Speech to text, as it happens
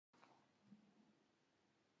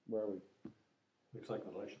Where are we? Looks like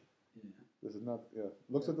the lesson. Yeah. This is not, yeah.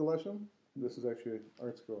 Looks like the lesson? This is actually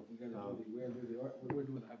art scroll. We're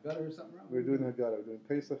doing Haggadah or something wrong? We're doing Haggadah. We're doing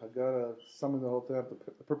Pesach, Haggadah, summing the whole thing up,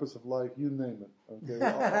 the purpose of life, you name it. Okay,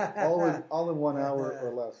 all in 1 hour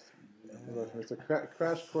or less. It's a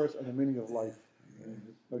crash course on the meaning of life.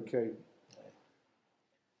 Okay.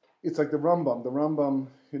 It's like the Rambam. The Rambam,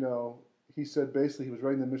 he said basically he was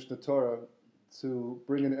writing the Mishnah Torah to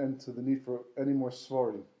bring an end to the need for any more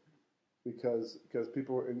svarim. Because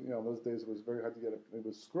people were in those days it was very hard to get it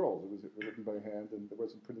was scrolls, it was written by hand, and there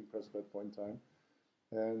wasn't printing press at that point in time,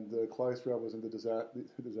 and Klal Yisrael was in the disaster.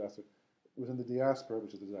 It was in the diaspora,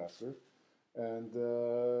 which is a disaster, and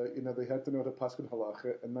they had to know the Pasuk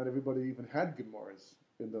halacha, and not everybody even had Gemaras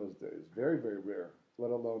in those days. Very, very rare,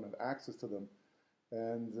 let alone have access to them,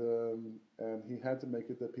 and he had to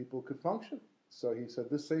make it that people could function. So he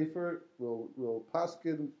said this sefer will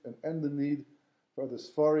paskin and end the need for the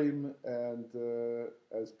Sfarim, and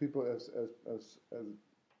as people, as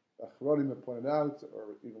Achronim have pointed out,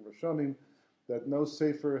 or even Rishonim, that no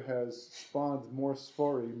Sefer has spawned more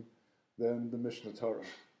Sfarim than the Mishnah Torah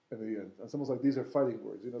in the end. And it's almost like these are fighting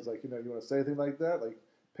words. It's like, you want to say anything like that? Like,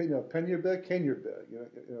 pen your beh, ken your beh.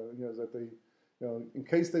 That they, in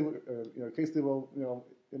case they will,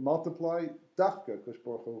 multiply, dafka, Kosh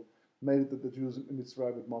Baruch Hu made it that the Jews in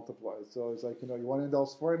Mitzrayim would multiply. So it's like, you want to end all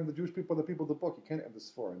Sforim, the Jewish people are the people of the book. You can't end the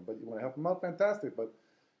Sforim, but you want to help them out, fantastic. But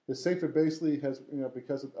the Sefer basically has,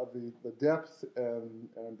 because of the depth and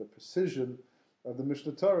the precision of the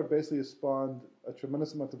Mishnah Torah, basically has spawned a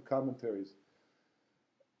tremendous amount of commentaries.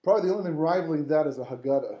 Probably the only thing rivaling that is the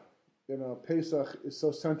Haggadah. Pesach is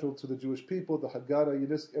so central to the Jewish people. The Haggadah, you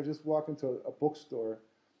just walk into a bookstore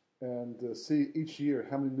and see each year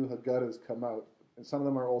how many new Haggadahs come out. And some of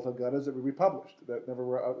them are old Haggadahs that were republished, that never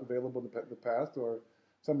were available in the past, or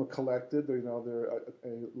some were collected. They're a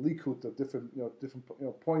likut of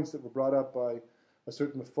different points that were brought up by a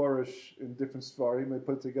certain meforish in different svarim. They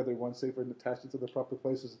put it together in one sefer and attached it to the proper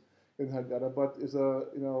places in Haggadah. But is a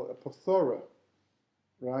plethora,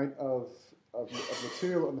 right, of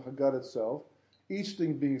material on the Haggadah itself. Each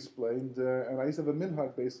thing being explained, and I used to have a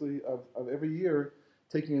minhag basically of every year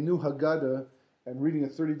taking a new Haggadah and reading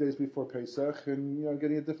it 30 days before Pesach, and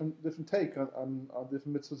getting a different take on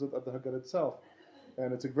different mitzvahs of the Haggadah itself.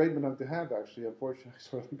 And it's a great minhag to have, actually. Unfortunately, I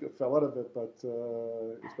sort of fell out of it, but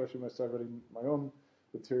especially when I started writing my own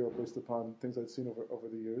material based upon things I'd seen over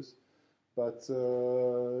the years. But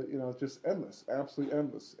just endless, absolutely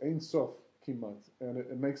endless. Ein sof kimat, and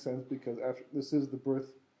it makes sense because this is the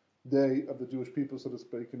birthday of the Jewish people, so to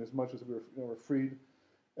speak, and as much as we're freed.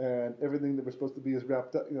 And everything that we're supposed to be is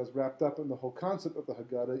wrapped up in the whole concept of the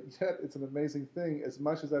Haggadah. Yet it's an amazing thing. As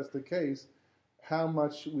much as that's the case, how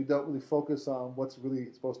much we don't really focus on what's really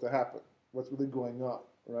supposed to happen, what's really going on.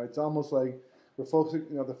 Right? It's almost like we're focusing,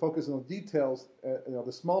 the focus on the details,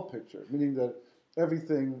 the small picture, meaning that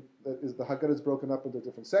everything that is the Haggadah is broken up into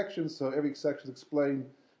different sections. So every section is explained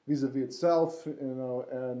vis-a-vis itself,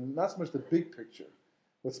 and not so much the big picture.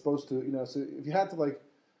 What's supposed to, so if you had to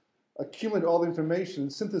accumulate all the information,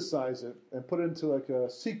 synthesize it, and put it into like a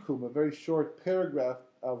sikum, a very short paragraph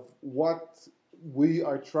of what we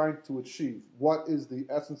are trying to achieve. What is the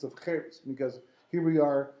essence of Cheres? Because here we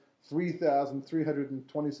are,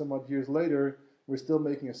 3,320 some odd years later, we're still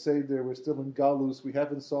making a Seder, we're still in Galus, we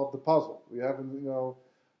haven't solved the puzzle, we haven't,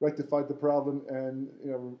 rectified the problem and,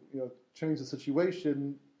 changed the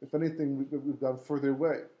situation. If anything, we've gone further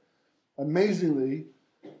away. Amazingly,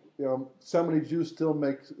 so many Jews still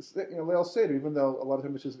make Leil Seder, even though a lot of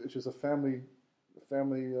times it's just a family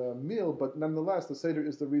meal. But nonetheless, the Seder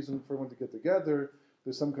is the reason for everyone to get together.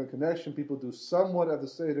 There's some kind of connection. People do somewhat of the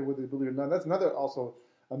Seder, whether they believe it or not. That's another also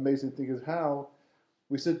amazing thing is how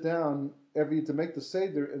we sit down every year to make the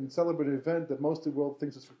Seder and celebrate an event that most of the world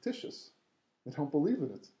thinks is fictitious. They don't believe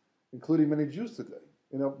in it, including many Jews today.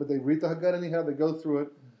 But they read the Haggadah anyhow. They go through it.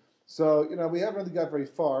 So, we haven't really got very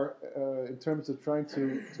far in terms of trying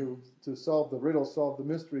to solve the riddle, solve the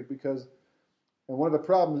mystery, because, and one of the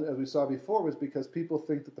problems, as we saw before, was because people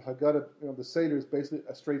think that the Haggadah, the Seder is basically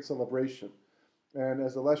a straight celebration. And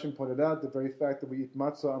as the Lesson pointed out, the very fact that we eat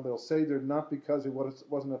matzah on the Seder, not because there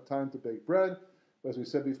wasn't enough time to bake bread, but as we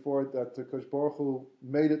said before, that Kosh Baruch Hu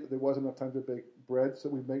made it that there wasn't enough time to bake bread, so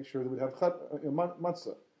we make sure that we'd have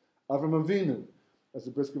matzah. Avram Avinu, as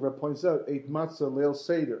the Brisker Rebbe points out, ate matzah leil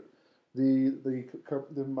Seder. The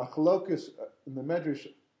machlokus in the medrash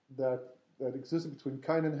that existed between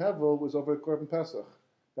Cain and Hevel was over Korban Pesach.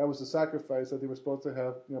 That was the sacrifice that they were supposed to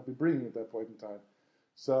have, be bringing at that point in time.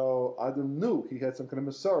 So Adam knew he had some kind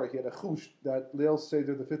of Masara. He had a chush that Leil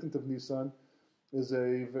Seder, the 15th of Nisan, it's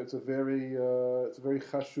a very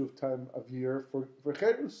chashuv time of year for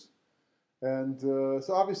cherus. And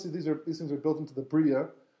so obviously these things are built into the bria,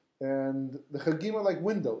 and the chagim are like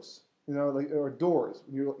windows, or doors.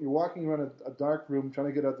 When you're walking around a dark room trying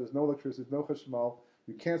to get out, there's no electricity, there's no chashmal,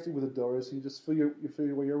 you can't see where the door is, so you just feel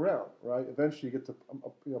your way around, right? Eventually you get to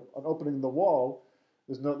an opening in the wall.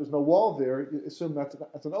 There's no wall there. You assume that's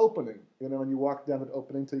an opening, and you walk down that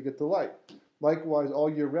opening until you get the light. Likewise, all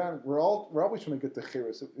year round, we're always trying to get the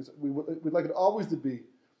cherus. We'd like it always to be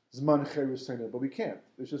Zman Cherus Seiner, but we can't.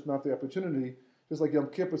 There's just not the opportunity. Just like Yom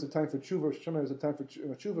Kippur is a time for tshuva, Shemar is a time for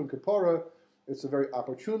tshuva and Kippura. It's a very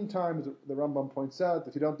opportune time, as the Rambam points out.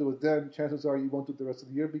 If you don't do it then, chances are you won't do it the rest of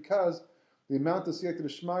the year, because the amount of Siyat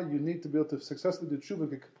Shema you need to be able to successfully do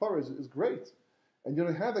tshuva and Kippura is great. And you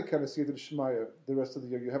don't have that kind of Siyat Shema the rest of the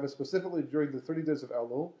year. You have it specifically during the 30 days of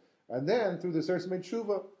Elul, and then through the Seres Mei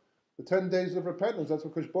Tshuva, the 10 days of repentance. That's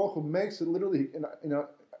what Kosh Baruch Hu makes it literally,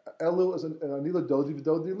 Elul is Anila Dodi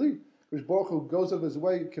V'Dodi Li. Kosh Baruch Hu goes of his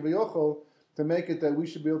way, Kivayochel, to make it that we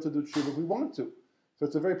should be able to do tshuva if we want to. So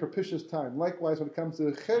it's a very propitious time. Likewise, when it comes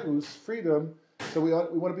to cherus, freedom, so we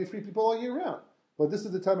want to be free people all year round. But this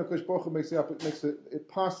is the time that Kosh Baruch Hu makes it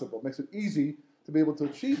possible, makes it easy to be able to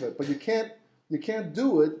achieve it. But you can't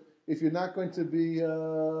do it if you're not going to be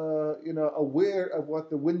aware of what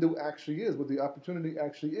the window actually is, what the opportunity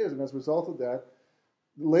actually is. And as a result of that,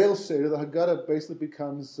 Leil Seder, the Haggadah, basically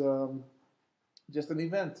becomes just an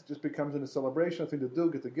event. It just becomes a celebration, a thing to do,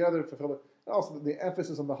 get together, fulfill it. And also the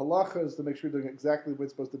emphasis on the halacha is to make sure you're doing exactly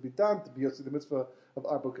what's supposed to be done, to be the mitzvah of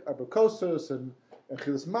arbokosos and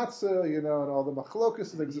chilas matzah, and all the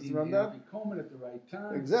machlokas that exists around that. At the right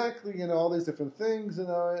time. Exactly, all these different things, and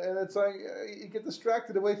it's like you get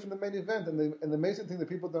distracted away from the main event. And the amazing thing that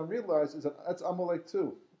people don't realize is that that's Amalek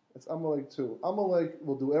too. It's Amalek too. Amalek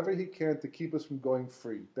will do everything he can to keep us from going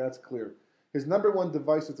free. That's clear. His number one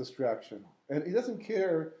device is distraction, and he doesn't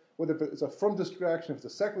care whether it's a from distraction, if it's a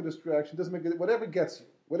secular distraction. Doesn't make it. Whatever gets you,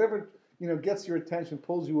 whatever gets your attention,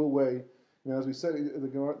 pulls you away. As we said, the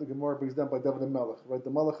Gemara brings down by David Melech, right? The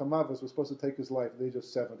Malach HaMavis was supposed to take his life at the age of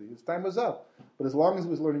 70. His time was up, but as long as he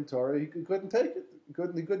was learning Torah, he couldn't take it. He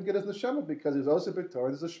couldn't get his neshama because he was also big Torah.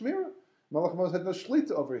 There's a shmirah. Malach HaMavis had no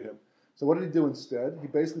shlita over him. So what did he do instead? He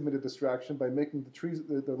basically made a distraction by making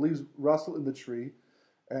the leaves rustle in the tree,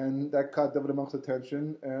 and that caught David Melech's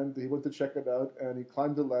attention, and he went to check it out, and he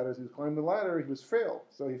climbed the ladder. As he was climbing the ladder, he was frail,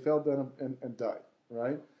 so he fell down and died,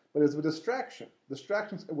 right? But it's a distraction.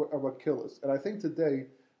 Distractions are what kill us. And I think today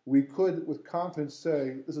we could, with confidence,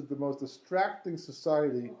 say this is the most distracting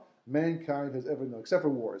society mankind has ever known, except for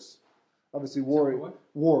wars. Obviously,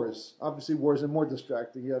 wars. Obviously, wars are more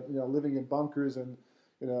distracting. You have, living in bunkers and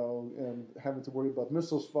having to worry about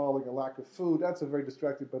missiles falling, a lack of food. That's a very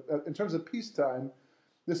distracting. But in terms of peacetime,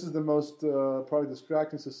 this is the most probably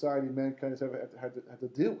distracting society mankind has ever had to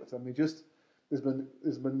deal with. I mean, just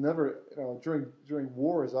there's been never during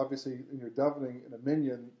wars. Obviously, when you're davening in a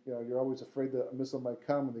minyan, you're always afraid that a missile might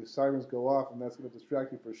come and the sirens go off, and that's going to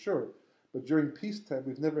distract you for sure. But during peacetime,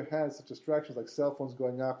 we've never had such distractions like cell phones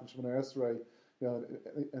going off and Shemona Esrei,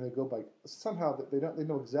 and they go by. Somehow they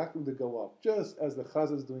know exactly when they go off, just as the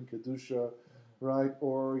Chazan is doing kedusha, right?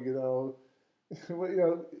 Or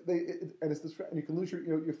and it's distracting. You can lose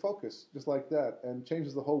your focus just like that, and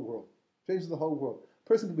changes the whole world.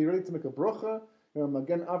 Person can be ready to make a bracha,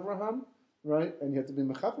 Magen Avraham, right? And you have to be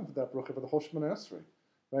mechafim for that bracha for the whole Shemona Esrei,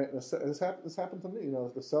 right? And this happened to me.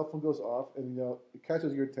 The cell phone goes off, and it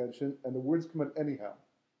catches your attention, and the words come out anyhow,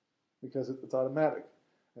 because it's automatic.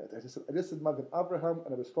 I just said Magen Avraham,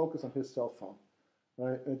 and I was focused on his cell phone,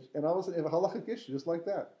 right? And all of a sudden, you have a halachic issue just like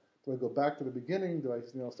that. Do I go back to the beginning? Do I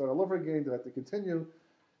start all over again? Do I have to continue?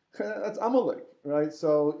 That's Amalek, right?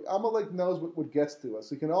 So Amalek knows what gets to us.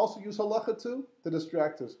 He can also use halacha too to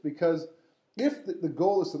distract us, because if the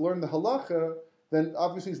goal is to learn the halacha, then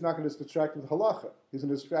obviously he's not going to distract you with halacha. He's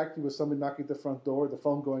going to distract you with somebody knocking at the front door, the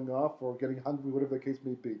phone going off, or getting hungry, whatever the case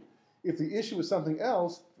may be. If the issue is something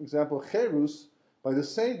else, for example, cherus by the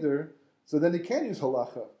seder, so then he can use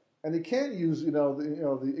halacha, and he can use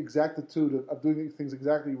the exactitude of doing things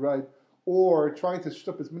exactly right, or trying to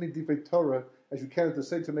strip as many divrei Torah as you can at the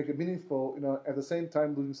same to make it meaningful, at the same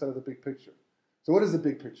time losing sight of the big picture. So what is the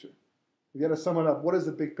big picture? You got to sum it up. What is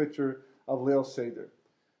the big picture of Leil Seder?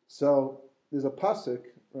 So there's a pasuk,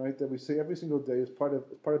 right, that we say every single day as part of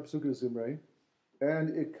Pesukah Zimrei, and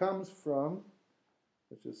it comes from,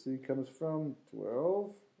 let's just see, comes from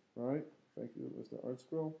 12, right? Thank you. There's the art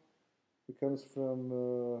scroll. It comes from,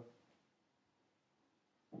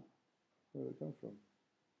 where did it come from?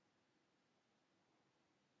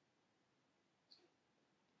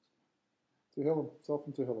 Tehillim, Self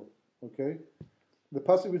from Tehillim, okay? The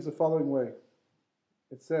pasuk reads the following way.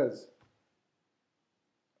 It says,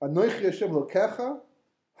 Anoichi Hashem lokecha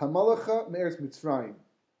hamalacha me'eretz Mitzrayim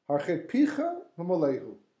harchet picha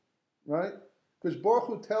v'molehu. Right? Because Baruch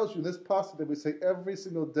Hu tells you in this pasuk that we say every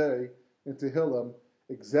single day in Tehillim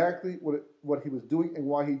exactly what he was doing and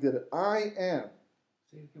why he did it. I am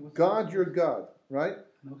God, your God. Right?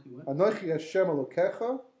 Anoichi Hashem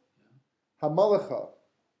lokecha hamalacha.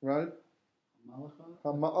 Right?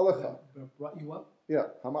 Hamalacha. Brought you up? Yeah.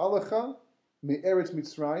 Hamalacha me'eretz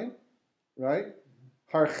Mitzrayim. Right?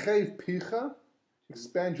 Harchev picha,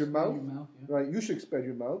 expand your mouth. Yeah. Right? You should expand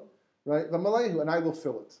your mouth. Right? V'malehu, and I will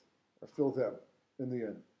fill it. Or fill them in the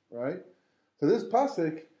end. Right? So this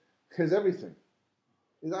pasuk is everything.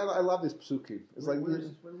 I love this psukim. It's What like do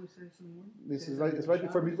we say this in the morning? this is right. It's right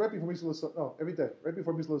before Mizla Soda. No, every day. Right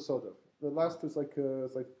before Mizla Soda. The last is like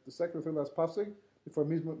it's like the second or third last pasuk before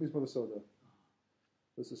Mizla Soda.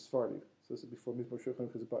 This is Sephardi. So this is before Mizmor Shulchan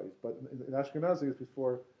Chazabais. But in Ashkenazi, it's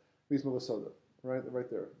before Mizmor Soda. Right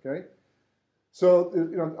there. Okay? So,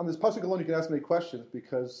 on this pasuk alone, you can ask many questions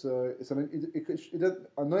because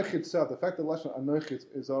Anoich itself, the fact that Lashon Anoich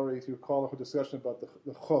is already, if you recall, a discussion about the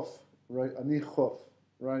chof, right? Ani chof,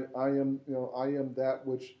 right? I am that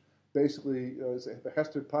which basically is the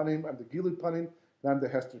Hester Panim, I'm the Gilu Panim, and I'm the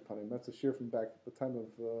Hester Panim. That's a shir from back at the time of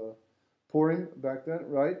Purim, back then,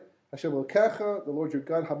 right? Hashem Elokecha, the Lord your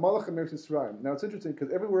God, Hamalach Eretz Mitzrayim. Now it's interesting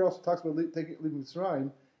because everywhere else it talks about leaving Mitzrayim,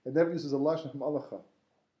 it never uses a lashon Hamalacha.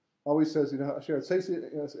 Always says, Asher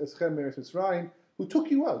Eschem Eretz Mitzrayim, who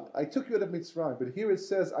took you out. I took you out of Mitzrayim. But here it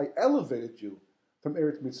says, I elevated you from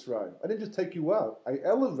Eretz Mitzrayim. I didn't just take you out. I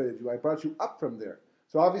elevated you. I brought you up from there.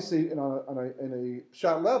 So obviously, in a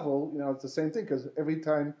shot level, it's the same thing because every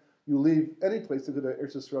time you leave any place to go to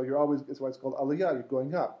Eretz Yisrael, it's why it's called Aliyah. You're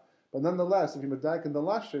going up. But nonetheless, if you're medaik in the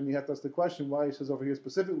lashon, you have to ask the question why he says over here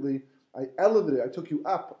specifically, I elevated, I took you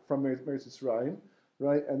up from Eretz Mitzrayim.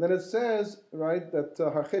 Right, and then it says, right, that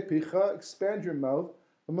harche picha, expand your mouth,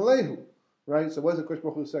 malehu, right. So what does the Kodesh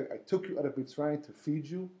Baruch Hu say? I took you out of Mitzrayim to feed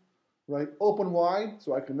you, right. Open wide,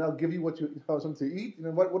 so I can now give you what you have something to eat.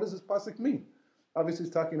 What does this pasuk mean? Obviously,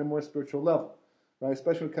 it's talking on a more spiritual level, right.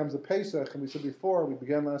 Especially when it comes to Pesach, and we said before, we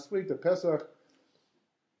began last week that Pesach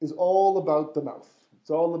is all about the mouth. It's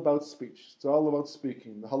all about speech. It's all about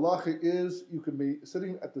speaking. The halacha is you can be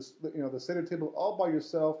sitting at the Seder table all by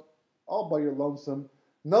yourself, all by your lonesome.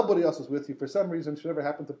 Nobody else is with you. For some reason, it should never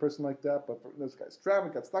happen to a person like that. But this guy's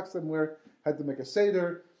traveling, got stuck somewhere, had to make a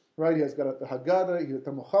Seder, right? He has got the Haggadah, he's a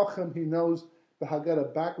Talmid Chacham, he knows the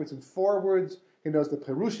Haggadah backwards and forwards. He knows the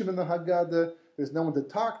Perushim in the Haggadah. There's no one to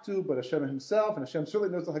talk to but Hashem himself, and Hashem certainly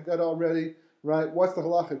knows the Haggadah already, right? What's the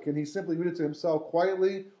halacha? Can he simply read it to himself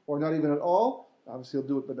quietly or not even at all? Obviously, he'll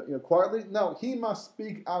do it, but quietly. No, he must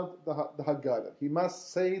speak out the Haggadah. He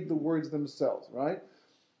must say the words themselves, right?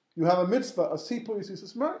 You have a mitzvah, a sipur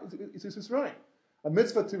Yisrael, a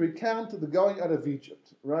mitzvah to recount the going out of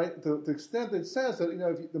Egypt, right? To the extent that it says that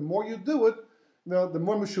the more you do it, the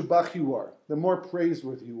more meshubach you are, the more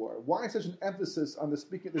praiseworthy you are. Why such an emphasis on the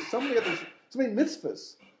speaking? There's so many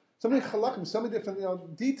mitzvahs, so many halachim, so many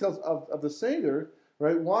different details of the Seder,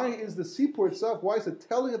 right? Why is the sipur itself? Why is the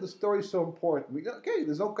telling of the story so important? Okay,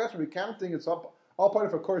 there's no question recounting. It's all part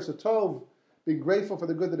of a course of tov. Being grateful for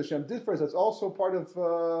the good that Hashem did for us. That's also part of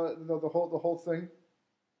the whole thing.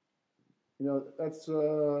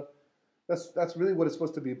 That's really what it's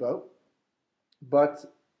supposed to be about. But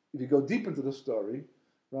if you go deep into the story,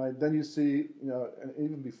 right, then you see, and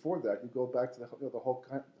even before that, you go back to the whole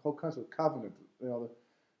concept of covenant.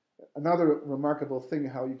 Another remarkable thing,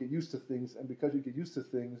 how you get used to things, and because you get used to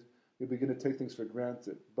things, you begin to take things for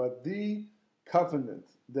granted. But the covenant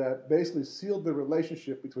that basically sealed the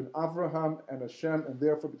relationship between Avraham and Hashem, and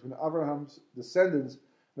therefore between Avraham's descendants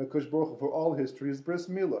and HaKadosh Baruch Hu for all history, is bris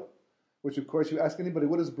milah, which of course you ask anybody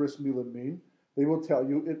what does bris milah mean, they will tell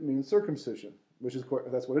you it means circumcision, which is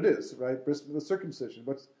that's what it is, right? Bris milah, circumcision.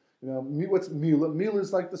 What's milah? Milah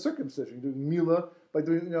is like the circumcision. You do milah by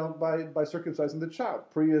doing by circumcising the child.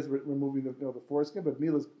 Priya is removing the foreskin, but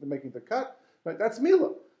milah is making the cut. Right? That's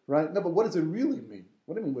milah, right? No, but what does it really mean?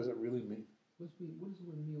 What do you mean? What does it really mean? What does the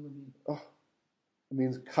word milah mean? Oh, it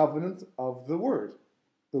means covenant of the word.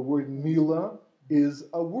 The word milah is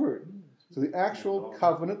a word. So the actual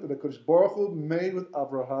covenant that the Kodesh Baruch Hu made with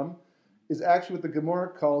Abraham is actually what the Gemara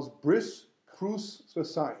calls bris krus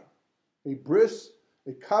svasayim. A bris,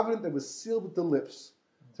 a covenant that was sealed with the lips.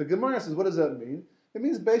 So Gemara says, what does that mean? It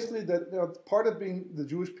means basically that part of being the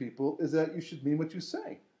Jewish people is that you should mean what you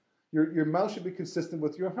say. Your mouth should be consistent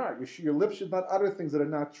with your heart. Your lips should not utter things that are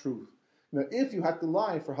not truth. Now, if you have to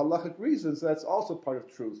lie for halachic reasons, that's also part of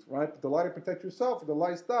truth, right? But the lie to protect yourself, or the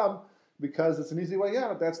lie stam, because it's an easy way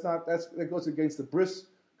out. That goes against the bris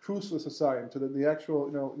crucial society, to the actual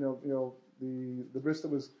the bris that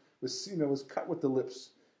was cut with the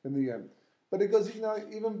lips in the end. But it goes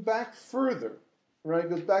even back further, right? It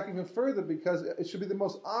goes back even further because it should be the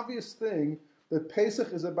most obvious thing that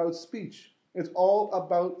Pesach is about speech. It's all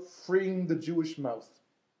about freeing the Jewish mouth.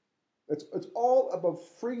 It's all about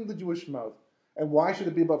freeing the Jewish mouth. And why should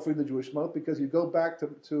it be about freeing the Jewish mouth? Because you go back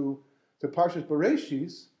to Parshas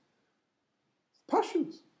Bereshis,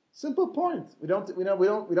 Pashut. Simple point. We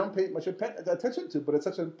don't pay much attention to, but it's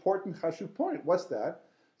such an important chashuv point. What's that?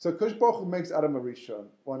 So Kush Baruch Hu makes Adam a Rishon.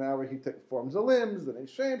 1 hour he forms the limbs, then he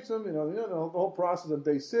shapes him. The whole process on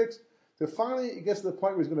day 6. So finally, he gets to the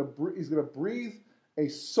point where he's going to breathe a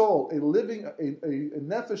soul, a living, a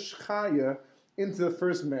nefesh chaya into the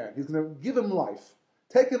first man. He's going to give him life,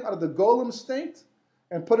 take him out of the golem state,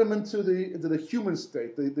 and put him into the human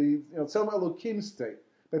state, the Tzelem Elokim state,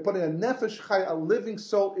 by putting a nefesh chaya, a living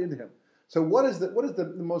soul, in him. So what is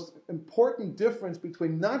the most important difference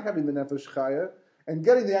between not having the nefesh chaya and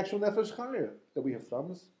getting the actual nefesh chaya? That we have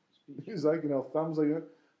thumbs. He's like, thumbs like.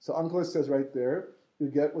 So Uncle says right there, you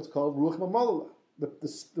get what's called ruach mamala,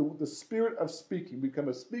 the spirit of speaking. You become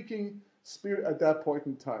a speaking spirit at that point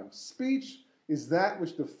in time. Speech is that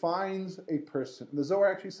which defines a person. And the Zohar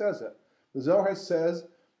actually says that. The Zohar says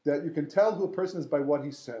that you can tell who a person is by what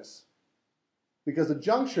he says. Because the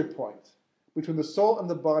juncture point between the soul and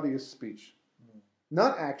the body is speech.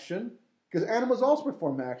 Not action, because animals also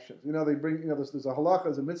perform actions. They bring, there's a halacha,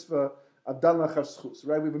 there's a mitzvah of dan lachas,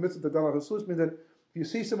 right? We have a mitzvah of dan lachas, meaning that if you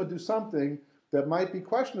see someone do something that might be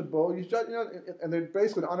questionable, you judge, and they're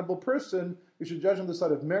basically an honorable person, you should judge on the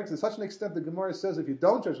side of merit. To such an extent, the Gemara says if you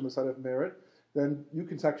don't judge on the side of merit, then you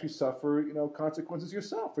can actually suffer, consequences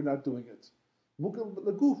yourself for not doing it. Mukal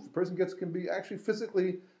laguf, the person can be actually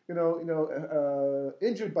physically,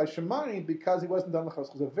 injured by shemayim because he wasn't done l'chas.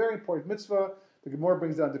 It's a very important mitzvah. The Gemara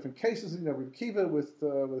brings down different cases. Rabbi Kiva with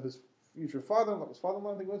his future father-in-law, his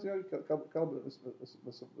father-in-law, I think it was,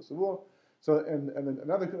 So and then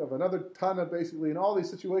another Tana basically in all these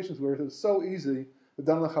situations where it is so easy, the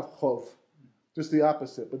dan l'chav chov, just the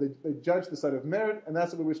opposite. But they judge the side of merit, and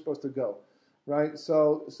that's where we're supposed to go. Right,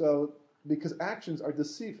 so because actions are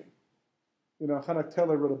deceiving. Hanak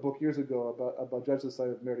Teller wrote a book years ago about judge the side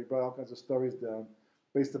of merit. He brought all kinds of stories down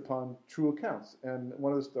based upon true accounts. And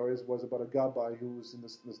one of the stories was about a gabbai who was in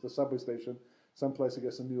the subway station, someplace I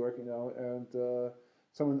guess in New York, and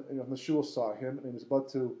someone from the shul saw him, and he was about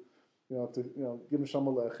to give him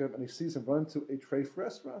shalom aleichem, and he sees him run to a treif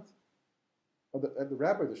restaurant. And the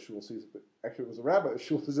rabbi of the shul sees it. Actually, it was a rabbi of the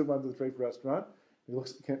shul sees him run to the treif restaurant. He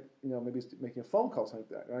looks, maybe he's making a phone call, something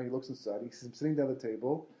like that. Right? He looks inside. He sees him sitting down at the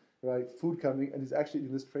table, right? Food coming, and he's actually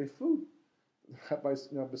eating this tray food. The rabbi's,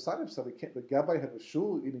 beside himself. The gabbai had a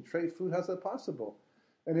shul eating tray food. How's that possible?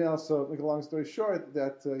 And he also, make a long story short,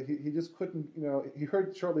 that he just couldn't. He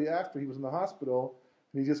heard shortly after he was in the hospital,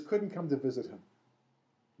 and he just couldn't come to visit him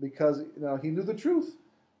because he knew the truth.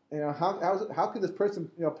 How could this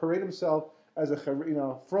person parade himself as a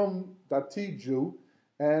from Dati Jew?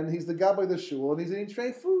 And he's the gabbai of the shul, and he's eating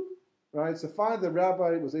tray food, right? So finally, the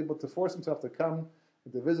rabbi was able to force himself to come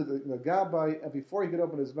and to visit the gabbai. And before he could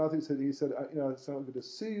open his mouth, he said, it's so good to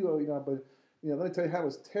see you, but let me tell you how it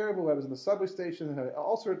was terrible. I was in the subway station and had an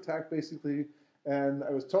ulcer attack, basically, and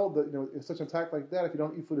I was told that in such an attack like that, if you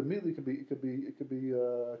don't eat food immediately, it could be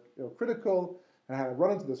critical. And I had to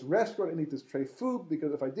run into this restaurant and eat this tray food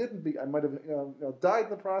because if I didn't, I might have died in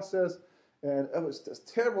the process. And it was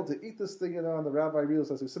just terrible to eat this thing, and the rabbi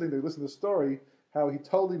realized as he was sitting there listening to the story, how he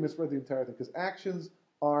totally misread the entire thing, because actions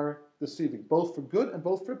are deceiving, both for good and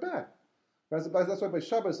both for bad. That's why by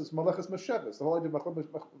Shabbos it's Malachas Mesheves. The whole idea of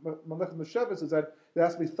Malachas Mesheves is that it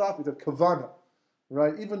has to be thought with kavana,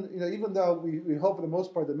 right? Even though we hope for the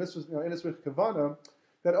most part that mitzvahs, in with kavana,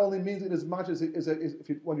 that only means in as much as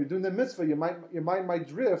when you're doing the mitzvah, your mind might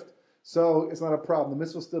drift. So it's not a problem. The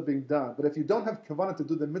mitzvah is still being done. But if you don't have kavanah to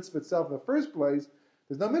do the mitzvah itself in the first place,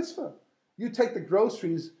 there's no mitzvah. You take the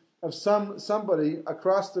groceries of somebody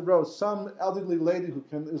across the road, some elderly lady who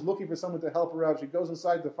is looking for someone to help her out. She goes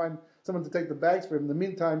inside to find someone to take the bags for him. In the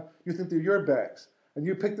meantime, you think they're your bags. And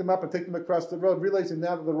you pick them up and take them across the road, realizing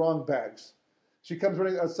now they're the wrong bags. She comes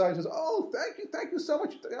running outside and says, "Oh, thank you so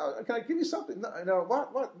much. Can I give you something?" No,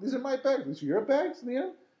 what? These are my bags. These are your bags in the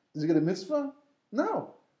end? Does he get a mitzvah?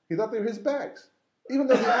 No. He thought they were his bags. Even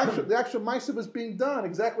though the actual ma'aseh was being done,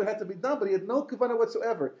 exactly what had to be done, but he had no kavanah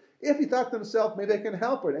whatsoever. If he thought to himself, maybe I can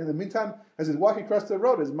help her, and in the meantime, as he's walking across the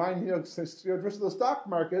road, his mind, drifts to the stock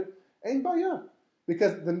market, ain't bayah.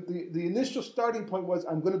 Because the initial starting point was,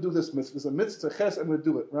 I'm going to do this mitzvah. It's a mitzvah, ches, I'm going to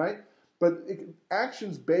do it, right? But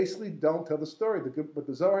actions basically don't tell the story. But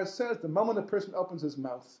the Zohar says the moment a person opens his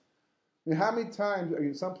mouth. I mean, how many times are you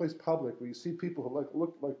in someplace public where you see people who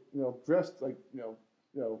look like dressed like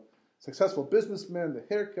successful businessmen, the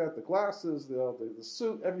haircut, the glasses, the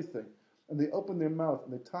suit, everything, and they open their mouth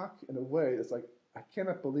and they talk in a way that's like, I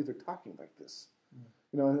cannot believe they're talking like this.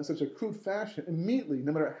 In such a crude fashion. Immediately,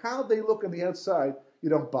 no matter how they look on the outside, you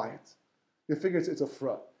don't buy it. You figure it's a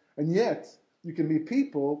fraud. And yet, you can meet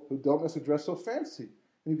people who don't necessarily dress so fancy.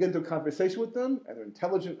 And you get into a conversation with them, and they're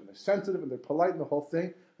intelligent, and they're sensitive, and they're polite, and the whole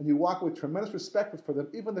thing, and you walk with tremendous respect for them,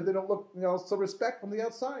 even if they don't look, so respect from the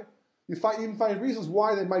outside. You even find reasons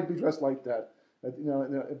why they might be dressed like that,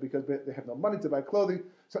 because they have no money to buy clothing.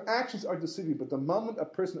 So actions are deceiving, but the moment a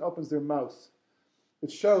person opens their mouth,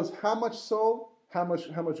 it shows how much soul, how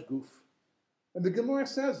much goof. And the Gemara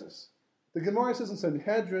says this. The Gemara says in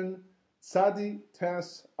Sanhedrin, Tzadi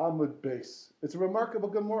Tes Amud Beis. It's a remarkable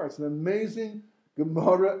Gemara. It's an amazing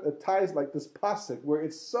Gemara that ties like this pasuk, where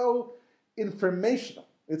it's so informational.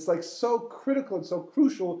 It's like so critical and so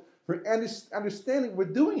crucial for understanding what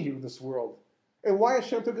we're doing here in this world. And why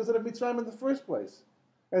Hashem took us out of Mitzrayim in the first place.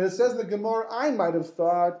 And it says in the Gemara, I might have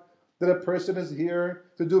thought that a person is here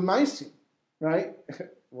to do maisim, right?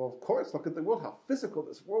 Well, of course, look at the world, how physical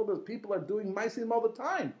this world is. People are doing maisim all the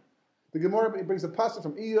time. The Gemara brings a pasuk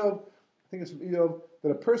from Eov, I think it's from Eov,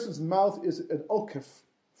 that a person's mouth is an okif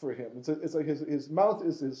for him. It's like his mouth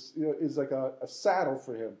is like a saddle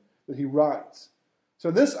for him that he rides. So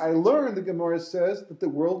this, I learned, the Gemara says, that the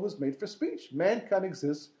world was made for speech. Mankind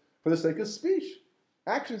exists for the sake of speech.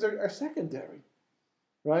 Actions are secondary,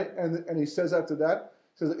 right? And he says after that,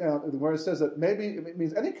 the Gemara says that maybe it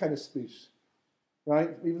means any kind of speech,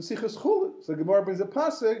 right? Even sichas chulin. So the Gemara brings a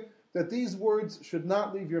pasuk that these words should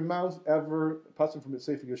not leave your mouth ever. A pasuk from the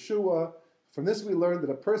Sefer Yeshua. From this we learn that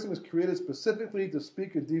a person was created specifically to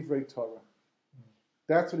speak a divrei Torah.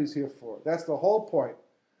 That's what he's here for. That's the whole point.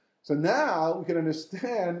 So now we can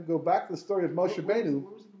understand, go back to the story of Moshe Benu.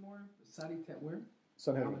 Where was the Gemara? Tzadi Tes where?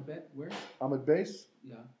 Sanhedrin. Where? Amud Beis?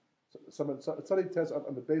 Yeah. Tzadi Tes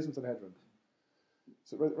Amud Beis and Sanhedrin.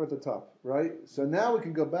 So right at the top, right? So now we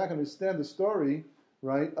can go back and understand the story,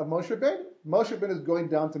 right, of Moshe Benu. Moshe Benu is going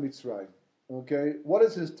down to Mitzrayim. Okay? What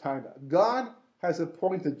is his time? God has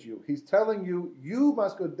appointed you. He's telling you, you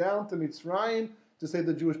must go down to Mitzrayim to save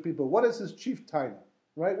the Jewish people. What is his chief time?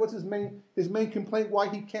 Right? What's his main complaint? Why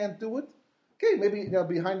he can't do it? Okay, maybe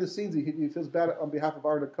behind the scenes he feels bad on behalf of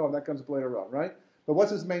Aaron and that comes up later on, right? But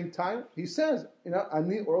what's his main time? He says,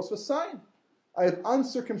 Ani oros v'sayim. I have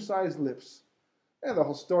uncircumcised lips. And the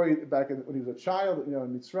whole story back when he was a child, in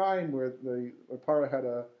Mitzrayim, where Paro had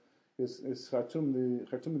his Khartoum,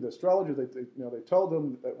 the astrologer. They told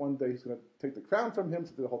him that one day he's going to take the crown from him.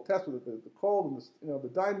 So the whole test with the cold and the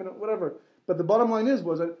diamond, whatever. But the bottom line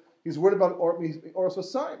was that he's worried about oros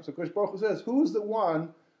v'sayim. So Kosh Baruch Hu says, who's the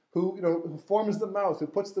one who forms the mouth, who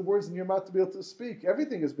puts the words in your mouth to be able to speak?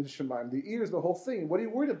 Everything has been shemaim, the ears, the whole thing. What are you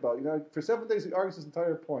worried about? For 7 days he argues his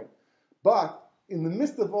entire point. But in the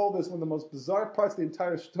midst of all this, one of the most bizarre parts of the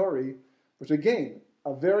entire story, which again,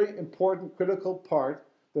 a very important, critical part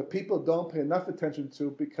that people don't pay enough attention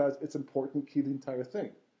to because it's important, key to the entire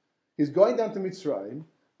thing. He's going down to Mitzrayim,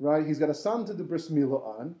 right? He's got a son to do bris milah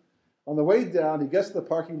on. On the way down, he gets to the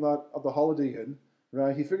parking lot of the Holiday Inn,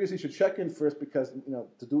 right? He figures he should check in first because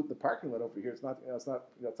to do it in the parking lot over here, it's not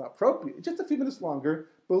appropriate. It's just a few minutes longer.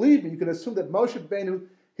 Believe me, you can assume that Moshe Benu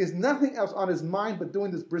has nothing else on his mind but doing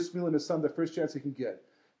this bris milah in his son the first chance he can get.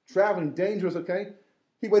 Traveling, dangerous, okay?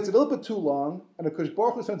 He waits a little bit too long, and the Kosh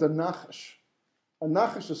Baruch Hu sends a nachash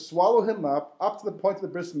to swallow him up to the point of the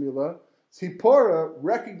bris milah. Tzipora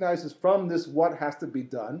recognizes from this what has to be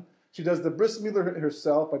done. She does the bris milah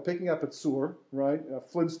herself by picking up a tzur, right? A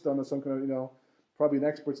flintstone or some kind of, probably an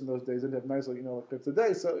expert in those days. Didn't have nice, clips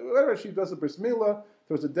today. So whatever, she does the bris milah,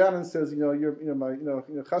 throws it down and says, you're my,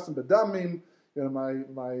 chasam bedamim, my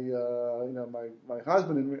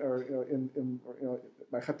husband,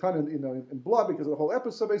 my chatan in blood because of the whole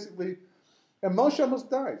episode basically. And Moshe almost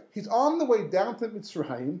died. He's on the way down to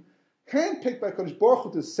Mitzrayim, handpicked by Kodesh Baruch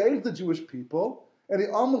Hu to save the Jewish people, and he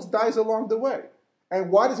almost dies along the way.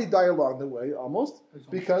 And why does he die along the way? Almost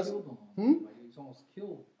because he's almost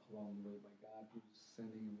killed along the way by God, who's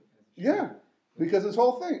sending him as a shepherd. Because this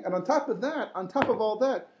whole thing. And on top of all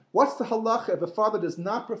that, what's the halacha if a father does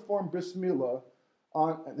not perform bris milah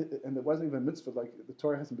and it wasn't even a mitzvah, like the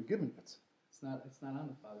Torah hasn't been given yet? It's not on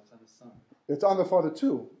the father; it's on the son. It's on the father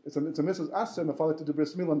too. It's a mitzvah aseh on the father to do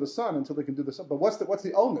bris milah on the son until they can do the son. But what's the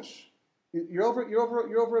onish? You're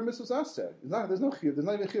over a mitzvah aseh. There's no chiyuv. There's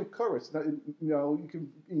not even chiyuv kares. You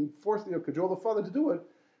can force cajole the father to do it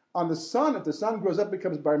On the son, if the son grows up,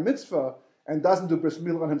 becomes bar mitzvah, and doesn't do bris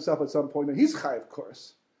milah on himself at some point, then he's chai, of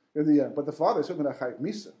course, in the end. But the father is certainly not chai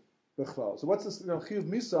misa. So what's this chiyuv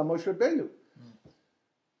misa on Moshe Rabbeinu?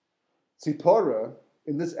 Tzipora,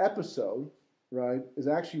 in this episode, right, is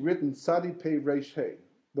actually written Tzadi Pei Reish Hey.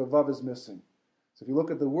 The vav is missing. So if you look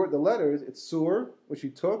at the letters, it's sur, which he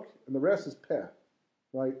took, and the rest is peh,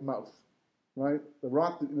 right, mouth, right? The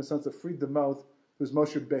rock, in the sense that freed the mouth, who's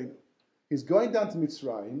Moshe Rabbeinu. He's going down to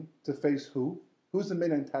Mitzrayim to face who? Who's the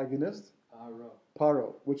main antagonist?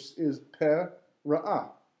 Paro, which is peh ra'ah,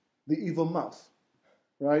 the evil mouth,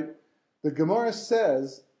 right? The Gemara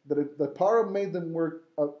says that the Paro made them work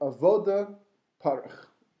avoda parach,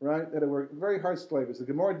 right? That they were very hard slaves. The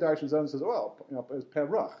Gemara darshan and says, well, it's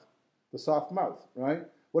perach, the soft mouth, right?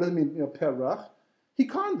 What does it mean, perach? He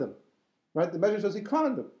conned them, right? The measure says he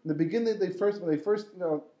conned them. In the beginning, when they first,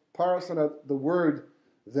 Paro sent out the word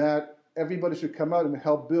that everybody should come out and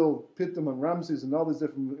help build Pittim and Ramses and all these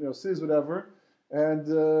different, cities, whatever. And,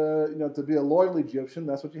 to be a loyal Egyptian,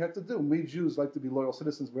 that's what you have to do. We Jews like to be loyal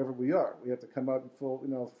citizens wherever we are. We have to come out in full,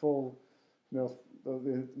 the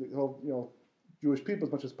whole, Jewish people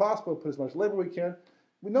as much as possible, put as much labor we can.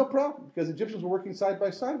 No problem, because Egyptians were working side by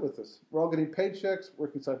side with us. We're all getting paychecks,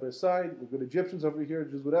 working side by side. We've got Egyptians over here,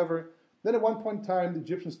 Jews, whatever. Then at one point in time, the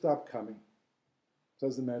Egyptians stopped coming,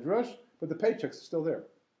 says the Medrash, but the paychecks are still there.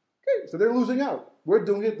 Okay, so they're losing out. We're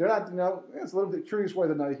doing it. They're not, it's a little bit curious why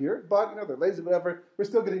they're not here, but, they're lazy, whatever. We're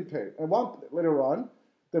still getting paid. And later on,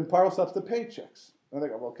 then Paro stops the paychecks. And they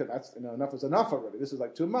go, well, okay, that's, enough is enough already. This is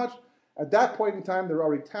like too much. At that point in time, there are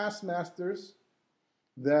already taskmasters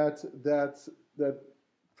that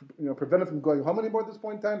prevented from going home anymore at this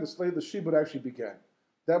point in time. The shibud actually began.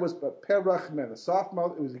 That was perach men, a soft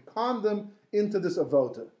mouth. It was, he conned them into this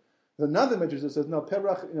avoda. Another measure that says, no,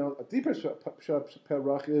 perach, a deeper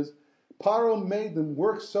perach is, Paro made them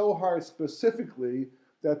work so hard specifically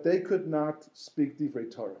that they could not speak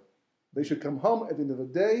divrei Torah. They should come home at the end of the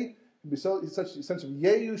day and be such a sense of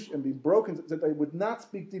yeyush and be broken that they would not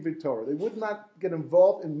speak divrei Torah. They would not get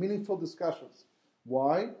involved in meaningful discussions.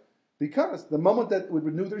 Why? Because the moment that it would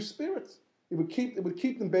renew their spirits, it would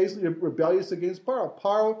keep them basically rebellious against Paro.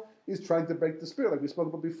 Paro is trying to break the spirit, like we spoke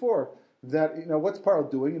about before. That, what's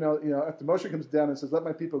Paro doing? After Moshe comes down and says, let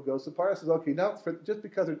my people go. So Paro says, okay, now, just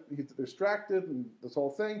because they're distracted and this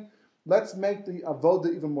whole thing, let's make the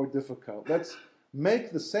avoda even more difficult. Let's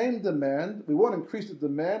make the same demand. We won't increase the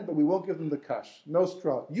demand, but we won't give them the cash. No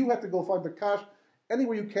straw. You have to go find the cash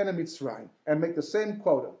anywhere you can in Mitzrayim and make the same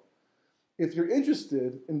quota. If you're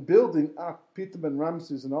interested in building up Pittim and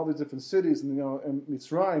Ramses and all these different cities and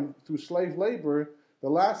Mitzrayim through slave labor, the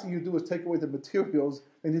last thing you do is take away the materials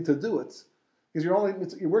they need to do it. Because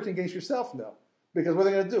you're working against yourself now. Because what are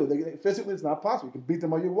they going to do? Physically, it's not possible. You can beat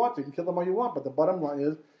them all you want. You can kill them all you want. But the bottom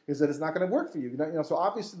line is that it's not going to work for you. So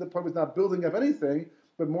obviously the point was not building up anything,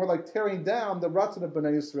 but more like tearing down the Ratzon of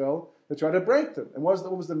Bnei Yisrael to try to break them. And what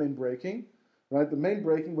was the main breaking? Right? The main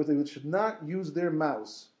breaking was they should not use their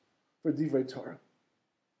mouths for divrei Torah.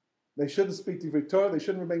 They shouldn't speak divrei Torah. They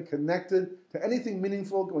shouldn't remain connected to anything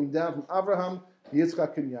meaningful going down from Abraham,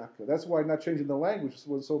 Yitzchak, and Yaakov. That's why not changing the language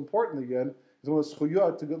was so important again. Is one of the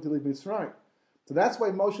schuyot to leave Mitzrayim. So that's why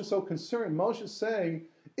Moshe is so concerned. Moshe is saying,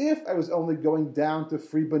 if I was only going down to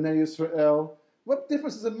free Bnei Yisrael, what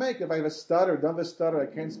difference does it make if I have a stutter, don't have a stutter, I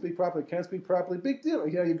can't speak properly, big deal.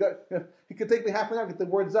 He could take me half an hour to get the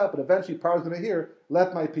words out, but eventually Paro's going to hear,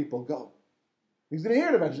 let my people go. He's going to hear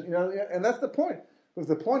it eventually, and that's the point. Because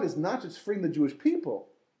the point is not just freeing the Jewish people.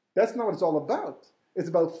 That's not what it's all about. It's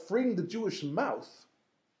about freeing the Jewish mouth.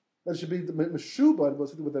 That should be the meshubad. We'll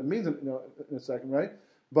see what that means in a second, right?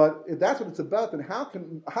 But if that's what it's about, then how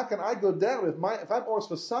can I go down if I'm Ohr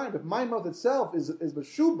Ganuz, if my mouth itself is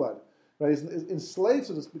meshubad, right? Is enslaved,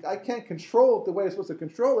 so to speak. I can't control it the way I'm supposed to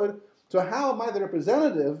control it. So how am I the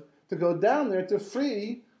representative to go down there to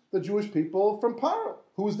free the Jewish people from Paro,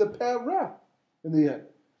 who's the Perah in the end?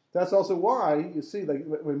 That's also why you see, like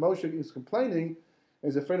when Moshe is complaining,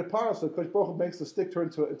 he's afraid of Paro, so Kosh Baruch Hu makes the stick turn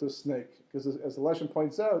into a snake. Because as the lesson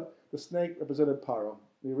points out, the snake represented Paro.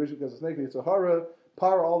 The original, because the snake is a horror,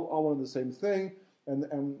 Paro, all one of the same thing. And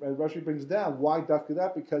Rashi brings down why dafka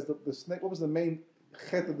that, because the snake, what was the main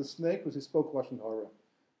chet of the snake? Was he spoke Lashon Hara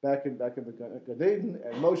back in the Gan Eden,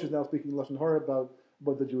 and Moshe is now speaking Lashon Hara about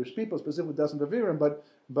the Jewish people, specifically doesn't Aviram,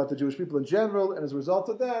 but the Jewish people in general, and as a result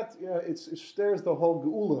of that, it stirs the whole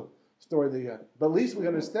Geula story at the end. But at least we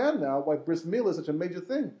understand now why Bris Milah is such a major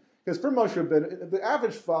thing. Because for Moshe Rabbeinu, the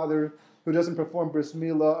average father who doesn't perform Bris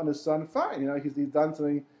Milah on his son, fine, he's done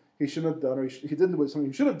something he shouldn't have done, or he didn't do something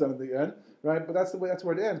he should have done at the end, right? But that's where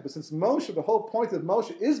it ends. But since Moshe, the whole point of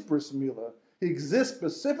Moshe is Bris Milah, He exists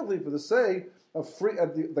specifically for the sake of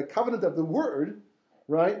the covenant of the word,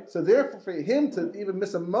 right? So therefore, for him to even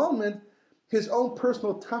miss a moment, his own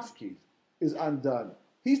personal tafkid is undone.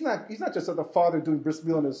 He's not just like the father doing bris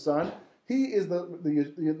milah on his son. He is the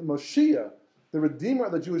Moshiach, the redeemer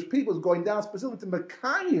of the Jewish people, is going down specifically to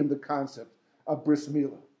Mekayim the concept of bris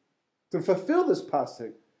milah, to fulfill this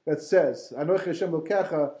pasuk that says, "Anochi Hashem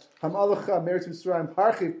Lokecha Hamalacha Meretz Mitzrayim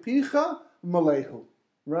Harchiv Picha Malehu."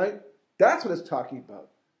 Right? That's what it's talking about.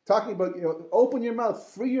 Talking about, open your mouth,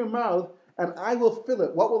 free your mouth, and I will fill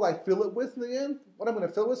it. What will I fill it with in the end? What I'm going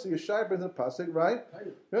to fill it with? So Yeshai brings the pasuk, right?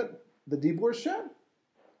 The Dibur Shem.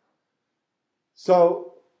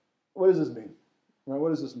 So, what does this mean? Right? What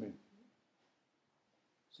does this mean?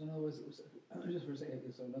 So in other words, just for a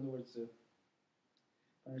second, so in other words, if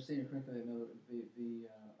I understand you correctly, I know the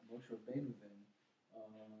Moshe Rabbeinu then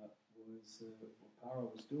was what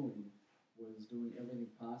Paro was doing everything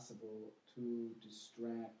possible to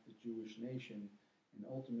distract the Jewish nation, and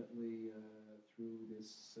ultimately through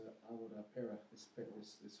this avodah perach,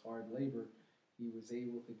 this hard labor, he was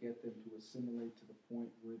able to get them to assimilate to the point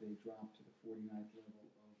where they dropped to the 49th level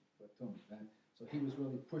of Tum. So he was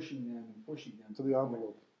really pushing them To the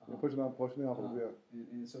envelope. Pushing the envelope, yeah.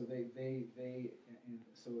 And so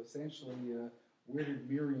so essentially, where did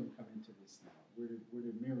Miriam come into this now? Where did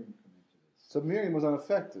Miriam come into this? So Miriam was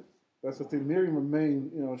unaffected. That's the thing. Miriam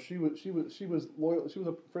remained. She was loyal.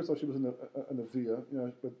 First of all, she was a Neviah.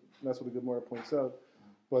 But that's what the Gemara points out.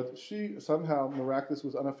 But she somehow miraculously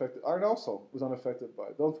was unaffected. Aaron also was unaffected by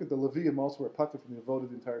it. Don't forget the Levium also were patur from the avodah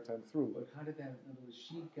the entire time through. But how did that? In other words,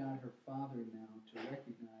 she got her father now to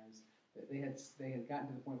recognize that they had gotten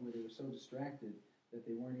to the point where they were so distracted that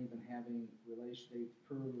they weren't even having relation.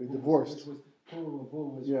 They divorced. Which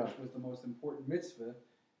was the most important mitzvah,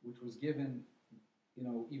 which was given,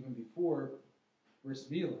 even before bris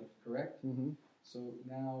milah, correct? Mm-hmm. So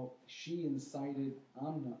now she incited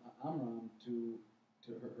Amram to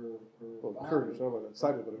her encouraged, father,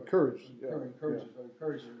 incited, but encouraged. Encouraged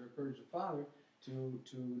the father to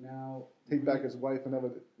now take back his wife and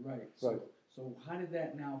everything. Right. Right. So how did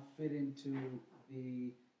that now fit into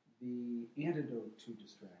the antidote to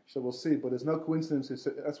distraction? So we'll see, but there's no coincidence.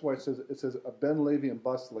 That's why it says a Ben Levi and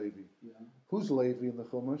Bas Levi. Yeah. Who's Levi in the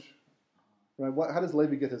Chumash? Right. How does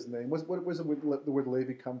Levi get his name? Where's the word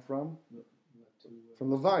Levi come from?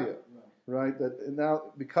 From Leviah. Right. That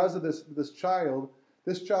now because of this child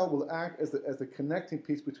will act as the connecting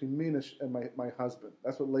piece between me and my husband.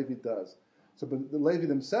 That's what Levi does. So but the Levi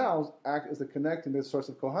themselves act as the connecting, the source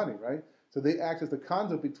of Kohani, right? So they act as the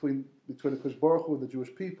conduit between the Kodesh Baruch Hu and the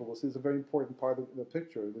Jewish people. We'll see it's a very important part of the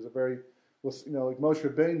picture. There's a very, like Moshe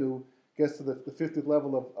Rabbeinu gets to the 50th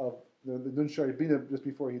level of the Nun Shari Bina just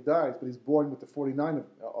before he dies, but he's born with the 49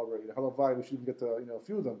 already. The Halavai, we shouldn't get to a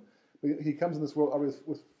few of them. But he comes in this world already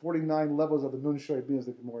with 49 levels of the Nun Shari Bina, as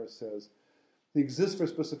the Gemara says. He exists for a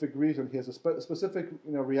specific reason. He has a specific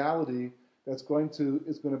reality that's going to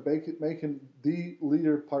make him the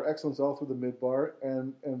leader par excellence all through the Midbar,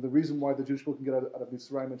 and the reason why the Jewish people can get out of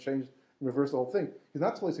Mitzrayim and change and reverse the whole thing. He's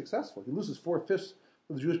not totally successful. He loses 4/5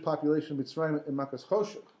 of the Jewish population in Mitzrayim in Makas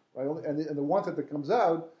Choshech, right? And the one that comes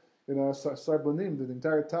out, Sarbonim, the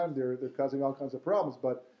entire time they're causing all kinds of problems.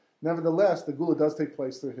 But nevertheless, the Gula does take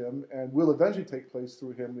place through him, and will eventually take place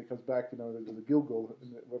through him when he comes back. There's a Gilgul,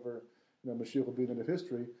 whatever Mashiach will be in the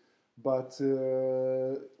history. But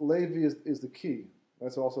Levi is the key.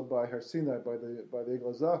 That's also by Har Sinai, by the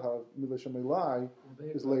Egel Zahav, Milashem Elai,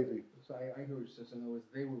 is Levi. So I hear what you're saying. In other words,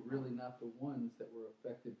 they were really not the ones that were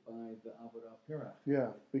affected by the Avodah Perach.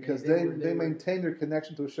 Yeah, because they maintain their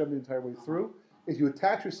connection to Hashem the entire way through. If you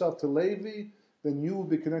attach yourself to Levi, then you will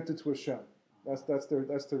be connected to Hashem. That's their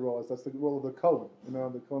role. That's the role of the Kohen.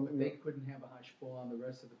 They couldn't have a hashpah on the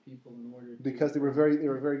rest of the people in order to, because they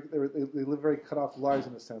lived very cut off lives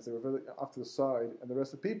in a sense. They were very off to the side, and the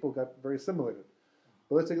rest of the people got very assimilated.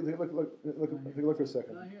 But let's take a look for a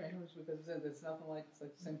second. I hear because it's nothing like it's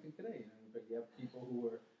like the same thing today. But you have people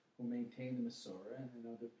who maintain the Masorah, and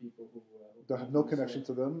then other people who have no connection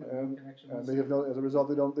to them, and they have no. As a result,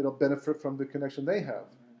 they don't benefit from the connection they have.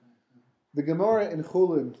 The Gemara in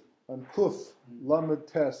Chulin on Kuf Lamed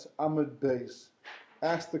Tes Amud Beis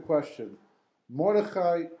asks the question: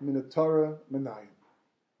 Mordechai Minatorah Menayim.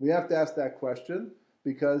 We have to ask that question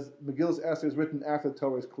because Megillus Esther is written after the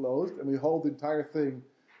Torah is closed, and we hold the entire thing,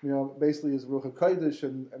 basically is Ruach HaKodesh,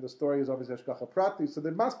 and the story is obviously Hashgacha Prati. So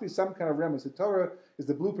there must be some kind of remnants. The Torah is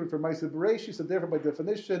the blueprint for Ma'aseh Bereishis, so therefore, by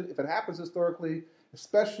definition, if it happens historically,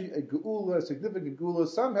 especially a geula, a significant geula,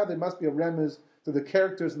 somehow there must be a remez to the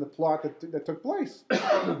characters and the plot that took place.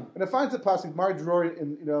 And it finds the pasuk Mar Drori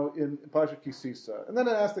in Pasha Kisisa. And then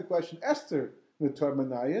it asks the question, Esther Nitor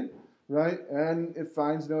Manayin, right? And it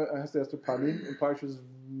finds, it has to Esther Panim in Parshas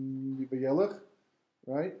Vayelech,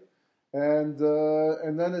 right? And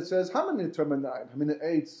then it says Haman Nitor Manayin, Haman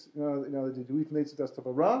Eitz, the Duif Neitz Das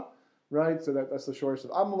Tavara, right? So that's the shortest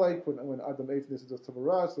of Amalek when Adam Eitz Neitz Das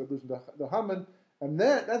Tavara, so losing the Haman. And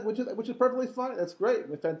then, which is perfectly fine. That's great.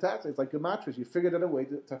 It's fantastic. It's like gematria. You figured out a way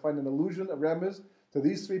to find an allusion, a remez, to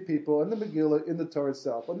these three people in the Megillah, in the Torah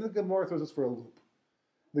itself. And then the Gemara throws us for a loop.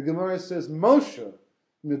 The Gemara says, Moshe,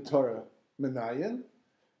 in the Torah, Menayin.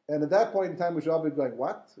 And at that point in time, we should all be going,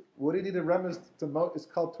 what? What do you need a remez to Moshe? It's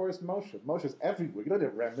called Torah's Moshe. Moshe's everywhere. You don't need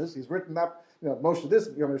a remez. He's written up, Moshe this,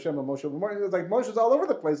 Yom Hashem, Moshe Lemor. It's like Moshe's all over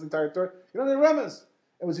the place, the entire Torah. You don't need a remez.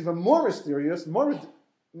 It was even more mysterious, more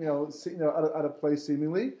out of place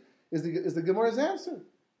seemingly, is the Gemara's answer.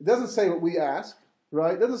 It doesn't say what we ask,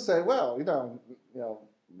 right? It doesn't say, well,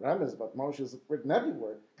 Remez, but Moshe is written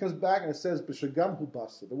everywhere. It comes back and it says B'shagam hu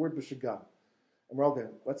basa, the word B'shagam. And we're all going,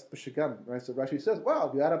 what's B'shagam? Right? So Rashi says, well,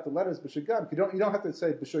 if you add up the letters B'shagam, you don't have to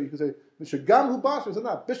say B'shagam, you can say B'shagam hu basa, it's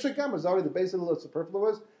not. B'shagam is already the base of the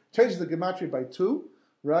superfluous, changes the gematria by 2,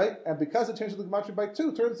 right? And because it changes the gematria by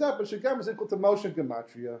 2, turns out B'shagam is equal to Moshe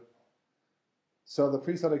gematria. So the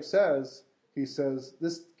Priesthood says,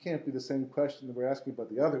 this can't be the same question that we're asking about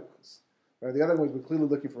the other ones. Right? The other ones we're clearly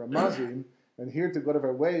looking for a mazim, and here to go out of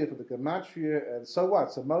our way for the gematria, and so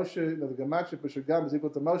what? So Moshe, the gematria b'shagam is equal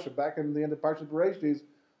to Moshe back in the end of Parshat Bereshit,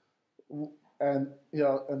 and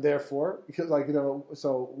therefore, because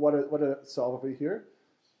so what did it solve over here?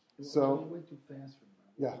 So you went too fast for me.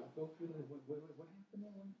 Yeah. Go through what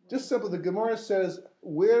happened? Just simply, the Gemara says,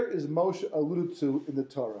 where is Moshe alluded to in the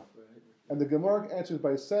Torah? And the Gemara answers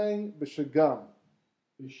by saying B'shagam.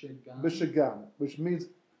 B'shagam, which means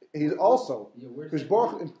he's also Kush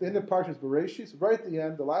Baruch in the Parshas Bereshit, right at the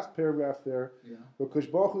end, the last paragraph there, where Kush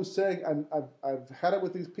Baruch is saying, I've had it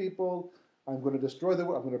with these people. I'm going to destroy them.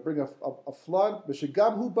 I'm going to bring a flood.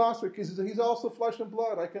 B'shagam hu basar, he's also flesh and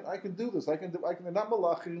blood. I can do this. They're not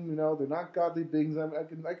malachim. They're not godly beings.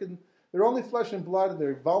 I can. They're only flesh and blood. And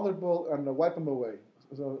they're vulnerable. I'm going to wipe them away.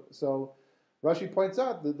 So Rashi points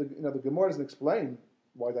out that the Gemara doesn't explain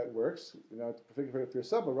why that works. To figure it for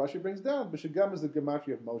yourself. But Rashi brings down B'shagam is the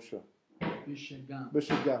gematria of Moshe.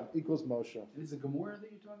 B'shagam equals Moshe. Is it Gemara that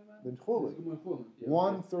you're talking about? In Chulin.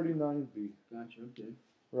 139b. Gotcha. Okay.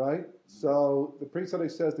 Right? So the Priesthood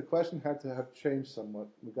says the question had to have changed somewhat.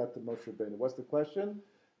 We got to Moshe Rabbeinu. What's the question?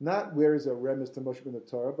 Not where is there a remez to Moshe Rabbeinu in the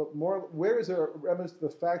Torah, but more where is there a remez to the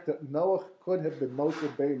fact that Noah could have been Moshe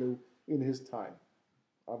Rabbeinu in his time.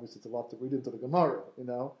 Obviously, it's a lot to read into the Gemara,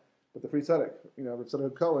 but the Priesthood, Rav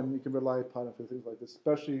Tzadok Cohen, you can rely upon him for things like this,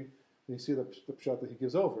 especially when you see the pshat that he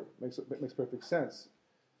gives over. It makes perfect sense.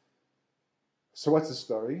 So what's the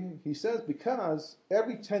story? He says because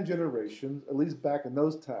every 10 generations, at least back in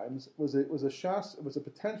those times, was a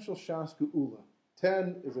potential shas geula.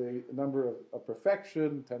 10 is a number of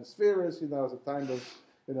perfection. 10 spheres, is a time of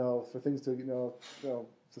for things to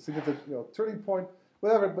it's a significant turning point,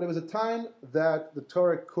 whatever. But it was a time that the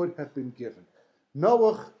Torah could have been given.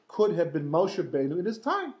 Noah could have been Moshe Rabbeinu in his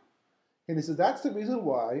time, and he says that's the reason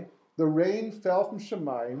why the rain fell from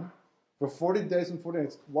Shemayim. For 40 days and 40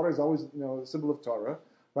 nights, water is always, a symbol of Torah,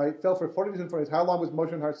 right? Fell for 40 days and 40 nights. How long was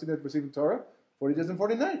Moshe and Har Sinai receiving Torah? 40 days and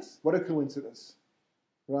 40 nights. What a coincidence,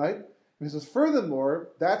 right? And he says, furthermore,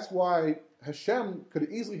 that's why Hashem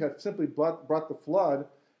could easily have simply brought the flood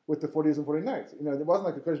with the 40 days and 40 nights. It wasn't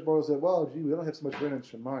like a Kodesh Baruch said, well, gee, we don't have so much rain in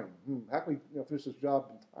Shemayim. How can we finish this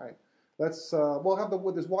job in time? We'll have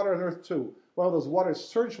there's water on earth too. Well, those waters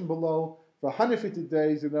surge from below for 150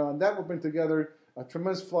 days, and that will bring together a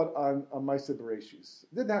tremendous flood on Ma'aseh Bereshis.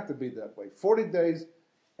 It didn't have to be that way. 40 days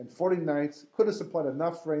and 40 nights could have supplied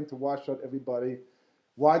enough rain to wash out everybody.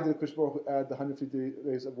 Why did Kodesh Baruch Hu add the 150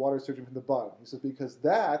 days of water surging from the bottom? He says because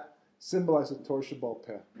that symbolizes Torah Shebal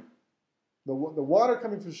Peh. The water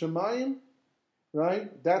coming from Shemayim,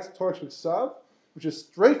 right? That's Torah Shebal, which is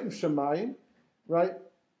straight from Shemayim, right?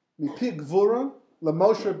 Mipi Gvura,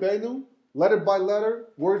 LaMoshe Rabbeinu, letter by letter,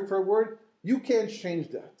 word for word. You can't change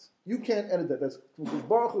that. You can't edit that. That's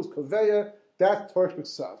Baruch Hu's Kaveya. That's Torah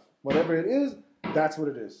Shebal. Whatever it is, that's what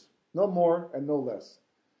it is. No more and no less.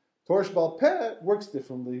 Torah Shebal Peh works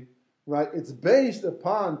differently, right? It's based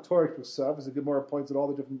upon Torah Shebal, as the Gemara points at all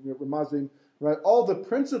the different Ramazim, right? All the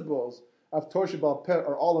principles of Torah Shebal Peh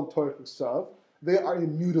are all in Torah Shebal. They are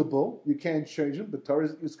immutable. You can't change them. But Torah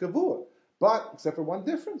is Kavua. But except for one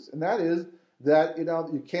difference, and that is that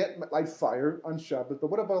you can't light fire on Shabbat. But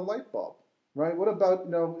what about a light bulb? right? What about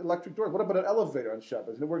electric doors? What about an elevator on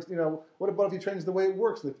Shabbos? And it works. What about if you change the way it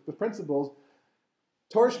works? The principles.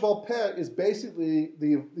 Torah Shebal Peh is basically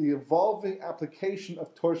the evolving application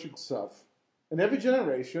of Torah Shebal. In every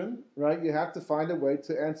generation, right, you have to find a way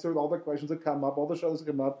to answer all the questions that come up, all the shadows that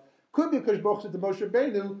come up. Could be because Baruch said to Moshe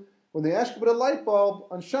Rabbeinu, when they ask you about a light bulb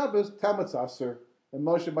on Shabbos, Talmud's Aser. And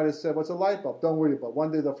Moshe might have said, what's a light bulb? Don't worry about it.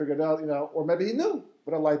 One day they'll figure it out, or maybe he knew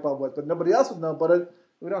what a light bulb was, but nobody else would know about it.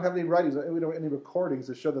 We don't have any writings, we don't have any recordings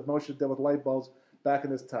that show that Moshe dealt with light bulbs back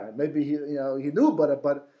in his time. Maybe he knew about it,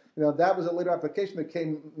 but that was a later application that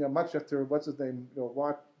came much after, what's his name?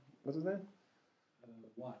 Watt. What's his name?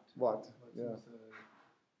 Watt. Yeah.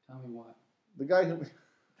 Tommy Watt. The guy who...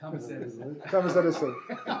 Thomas Edison. Thomas Edison.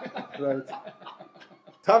 Right.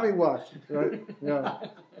 Tommy Watt. Right. Yeah.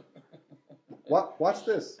 Watch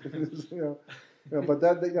this. But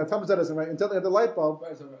that Thomas Edison, right? Until they had the light bulb.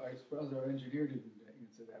 I suppose our engineer didn't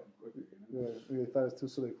answer that one quickly. Yeah, I thought it was too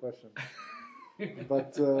silly a question.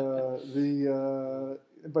 But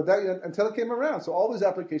that until it came around. So all these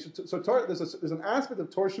applications. So Torah, there's an aspect of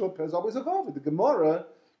Torah Shebal Peh is always evolving. The Gemara,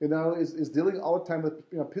 is dealing all the time with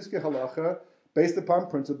Piskei Halacha based upon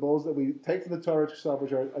principles that we take from the Torah itself,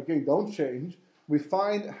 which are again don't change. We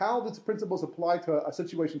find how these principles apply to a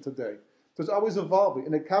situation today. So it's always evolving,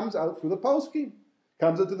 and it comes out through the poskim.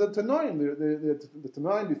 Comes into the Tanoim, the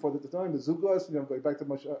Tanoim before the Tanoim, the Zugos, going back to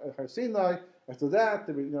Har Sinai. After that,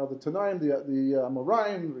 the Tanoim, the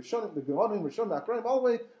Amoraim, the Rishonim, the Geonim, Rishonim, the Akraim, all the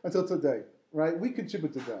way until today. Right? We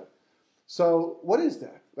contribute to that. So what is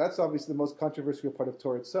that? That's obviously the most controversial part of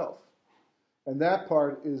Torah itself, and that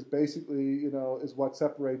part is basically is what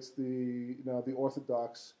separates the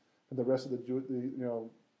Orthodox and the rest of the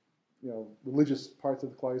religious parts of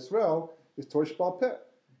the Klal Yisrael is Torah Shebal Peh.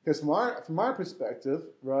 Because from our perspective,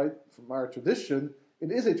 right, from our tradition, it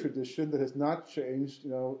is a tradition that has not changed,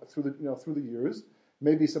 through the years.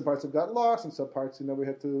 Maybe some parts have got lost, and some parts, we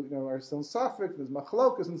had to, are still in Safek, there's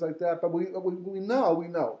machlokas, things like that. But we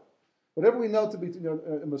know. Whatever we know to be,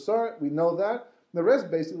 in Masar, we know that. And the rest,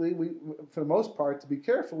 basically, we, for the most part, to be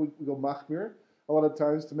careful, we go machmir a lot of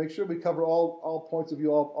times to make sure we cover all points of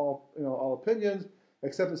view, all opinions,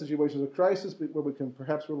 except in situations of crisis where we can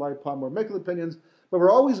perhaps rely upon more medical opinions. But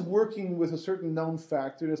we're always working with a certain known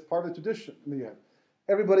factor as part of the tradition in the end.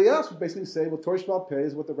 Everybody else would basically say, well, Torah Shebal Peh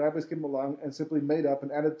is what the rabbis came along and simply made up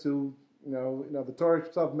and added to, the Torah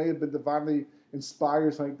itself may have been divinely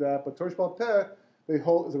inspired, something like that, but Torah Shebal Peh, they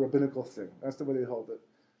hold as a rabbinical thing. That's the way they hold it.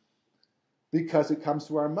 Because it comes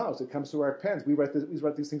through our mouths, it comes through our pens. We write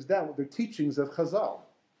these things down. They're teachings of Chazal,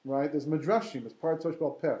 right? There's Midrashim, it's part of Torah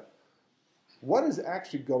Shebal Peh. What is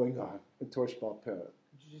actually going on in Torah Shebal Peh?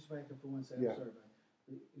 Could you just back up for 1 second? Yeah. I'm sorry,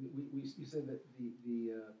 you said that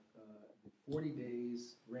the 40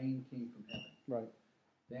 days rain came from heaven. Right.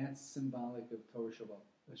 That's symbolic of Torah Shabbat.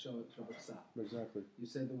 Exactly. You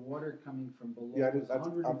said the water coming from below Yeah, was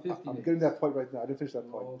 150 I'm days. getting that point right now. I didn't finish that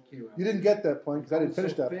point. Okay, Rabbi. You didn't get that point because I didn't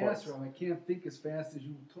finish that fast, point. Rabbi. I can't think as fast as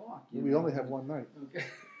you talk. We only have one night. Okay.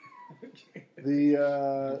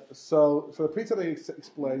 So the Pri Tzaddik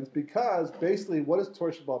explains, because basically what is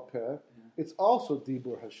Torah Shebal Peh? It's also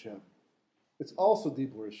Dibur Hashem. It's also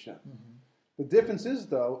Dibur Hashem. Mm-hmm. The difference is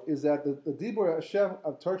that the Dibur Hashem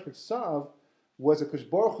of Torah Shebal was a Kadosh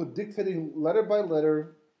Baruch Hu dictating letter by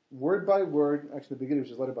letter, word by word. Actually, the beginning was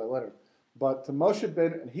just letter by letter. But to Moshe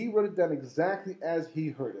Rabbeinu, and he wrote it down exactly as he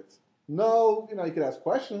heard it. No, he could ask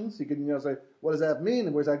questions. He could, say, what does that mean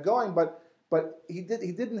and where's that going? But he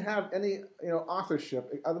didn't have any,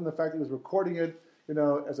 authorship other than the fact that he was recording it,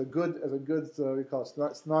 as a good, we call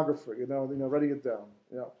it stenographer, writing it down,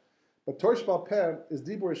 But Torah Shebal Peh is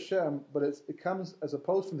Dibur Hashem, but it comes as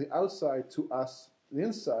opposed from the outside to us, the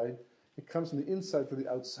inside. It comes from the inside to the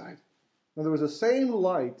outside. In other words, the same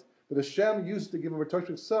light that Hashem used to give over Torah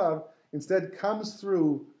Shebal instead comes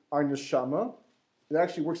through our neshama. It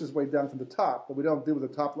actually works its way down from the top, but we don't deal with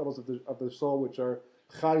the top levels of the soul, which are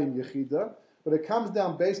Chayim Yechida. But it comes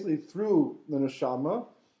down basically through the neshama,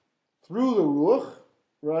 through the ruach,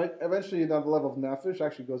 right? Eventually, down the level of nefesh,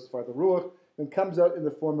 actually goes as far as the ruach, and comes out in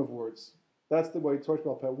the form of words. That's the way Torah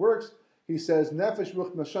Shebal Peh works. He says, nefesh,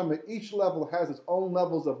 ruach, neshama, each level has its own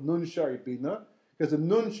levels of nun shari bina, because the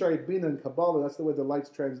nun shari bina in Kabbalah, that's the way the light's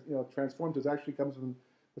transformed. It actually comes from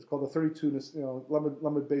what's called the 32,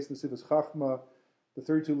 lamed base nesivas chachma, the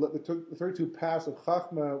 32 paths of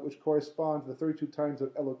chachma, which correspond to the 32 times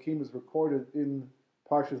that Elokim is recorded in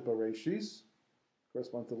Parshas Bereshis,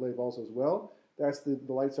 correspond to Lev also as well. That's the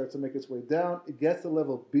light starts to make its way down. It gets the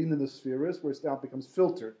level of bin in the spheres, where it now becomes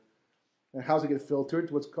filtered. And how does it get filtered?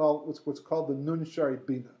 What's called the nun shari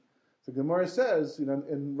bina. So Gemara says,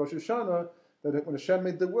 in Rosh Hashanah, that when Hashem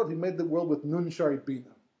made the world, He made the world with Nun Shari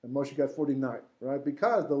Bina, and Moshe got 49, right?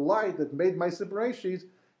 Because the light that made Ma'aseh Bereshis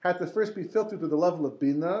had to first be filtered to the level of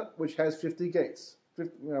Bina, which has 50 gates.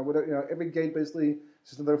 50, every gate basically is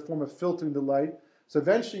just another form of filtering the light. So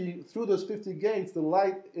eventually, through those 50 gates, the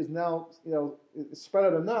light is now, it's spread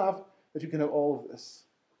out enough that you can have all of this.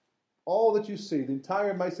 All that you see, the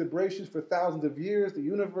entire Ma'aseh Bereshis for thousands of years, the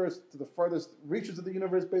universe, to the farthest reaches of the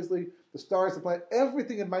universe, basically, the stars, the planet,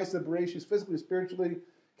 everything in Ma'aseh Bereshis, physically, spiritually,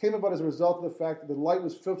 came about as a result of the fact that the light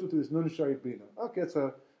was filtered through this Nun Shari Bina. Okay, it's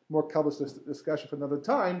a more Kabbalist discussion for another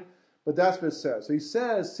time, but that's what it says. So he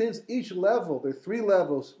says, since each level, there are 3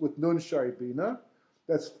 levels with Nun Shari Bina,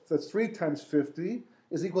 that's 3 times 50,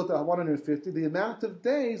 is equal to 150, the amount of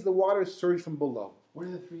days the water surged from below. What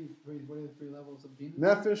are the three levels of Bina?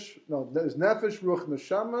 There's Nefesh, Ruach,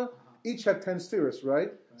 Neshama. Each have 10 spheres,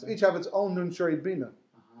 right? So each have its own Nun Shari Bina.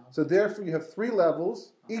 So therefore you have 3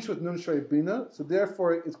 levels, each with Nun Shari Bina. So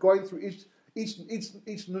therefore it's going through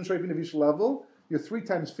each Nun Shari Bina of each level. Your 3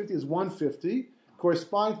 times 50 is 150,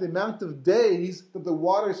 corresponding to the amount of days that the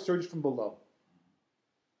water surged from below.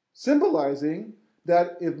 Symbolizing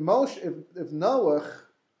that if Noach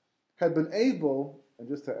had been able, and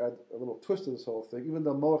just to add a little twist to this whole thing, even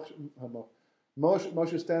though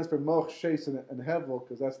Moshe stands for Moach, Shes, and Hevel,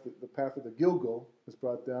 because that's the path of the Gilgal was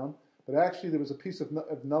brought down, but actually there was a piece of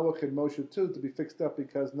Noach and Moshe too to be fixed up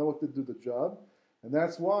because Noach did do the job, and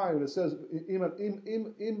that's why when it says Im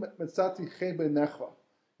metzati chen beinecha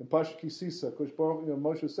in Pasha Kisisa,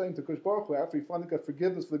 Moshe is saying to Kosh Baruch Hu, after he finally got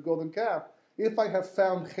forgiveness for the golden calf, if I have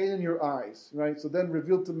found chen in your eyes, right? So then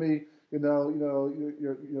reveal to me,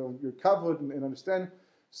 your covered and understand.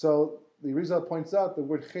 So the Rizal points out the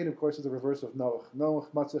word chen, of course, is the reverse of Noach.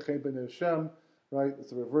 Noach matzah chen ben Hashem, right?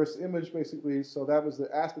 It's a reverse image, basically. So that was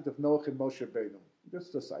the aspect of Noach and Moshe Beinu.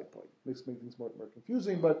 Just a side point. Makes things more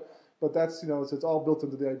confusing, but that's, it's all built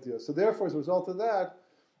into the idea. So therefore, as a result of that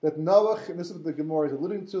Noach, and this is what the Gemara is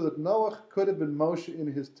alluding to, that Noach could have been Moshe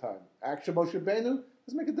in his time. Actually, Moshe Beinu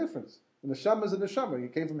doesn't make a difference. The Neshama is a Neshama. He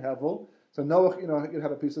came from Hevel, so Noach, he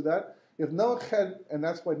had a piece of that. If Noach had, and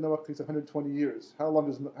that's why Noach takes 120 years. How long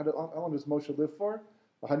does Moshe live for?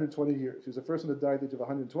 120 years. He was the first one to die at the age of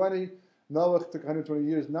 120. Noach took 120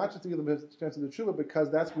 years, not just to give them his chance of the tshuva,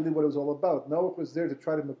 because that's really what it was all about. Noach was there to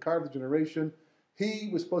try to makarv the generation. He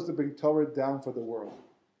was supposed to bring Torah down for the world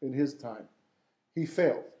in his time. He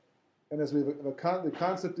failed. And as the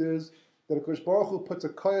concept is that HaKadosh Baruch Hu puts a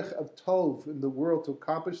koyach of tov in the world to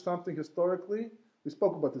accomplish something historically. We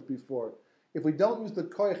spoke about this before. If we don't use the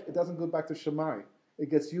koyach, it doesn't go back to Shammai. It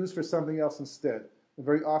gets used for something else instead. And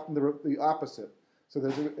very often the opposite. So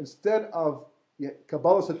instead of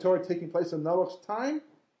Kabbalah Satorah taking place in Noach's time,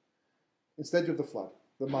 instead you have the flood,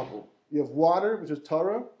 the Mabul. You have water, which is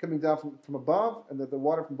Torah, coming down from above, and the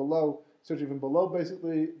water from below, surging from below.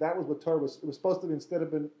 Basically, that was what Torah was. It was supposed to be it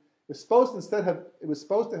was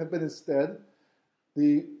supposed to have been instead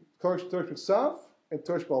the Torah Ksaf and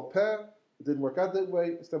Torah Baal Peh. It didn't work out that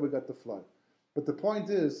way. Instead, we got the flood. But the point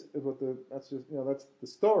is that's the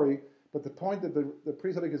story. But the point that the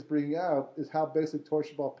priest is bringing out is how basically Torah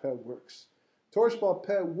Baal Peh works. Torah Baal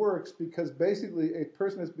Peh works because basically a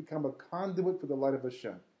person has become a conduit for the light of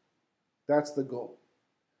Hashem. That's the goal.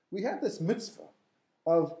 We have this mitzvah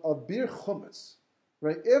of bir chumetz,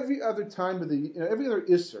 right? Every other time of the every other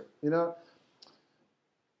Isser,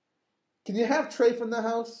 Can you have treif in the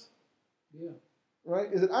house? Yeah.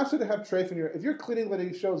 Right? Is it asher to have treif in your? If you're cleaning when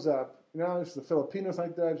he shows up, it's the Filipinos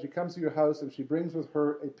like that. She comes to your house and she brings with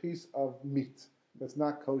her a piece of meat that's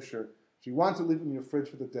not kosher. She wants to leave it in your fridge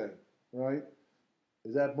for the day, right?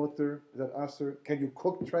 Is that mutter? Is that asher? Can you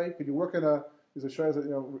cook treif? Can you work in a? There's a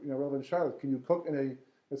shayla, relevant Charlotte. Can you cook in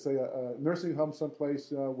let's say a nursing home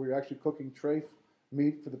someplace where you're actually cooking treif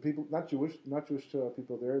meat for the people, not Jewish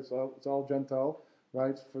people there. It's all Gentile,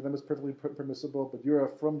 right? For them it's perfectly permissible. But you're a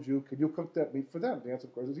from Jew. Can you cook that meat for them? The answer,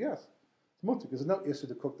 of course, is yes. It's mutter because there's no issue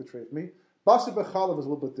to cook the treif meat. Basar b'chalav is a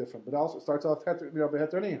little bit different, but also it starts off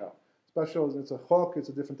heter anyhow. Special, it's a chok, it's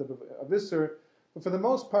a different type of isser. But for the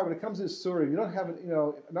most part, when it comes to Surah, you don't have it.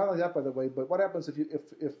 Not only that, by the way, but what happens if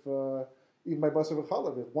even by basar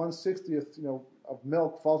v'chalav, if 1/60th, of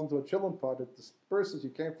milk falls into a chillum pot, it disperses, you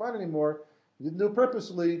can't find anymore. You didn't do it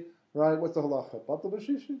purposely, right? What's the halacha? Batal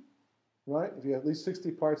b'shishi, right? If you have at least 60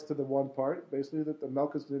 parts to the one part, basically that the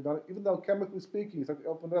milk is not. Even though chemically speaking, you have to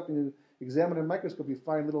open it up and you examine in a microscope, you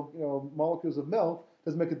find little molecules of milk.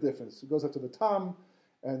 Doesn't make a difference. It goes up to the tam,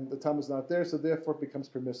 and the tam is not there, so therefore it becomes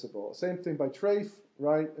permissible. Same thing by treif,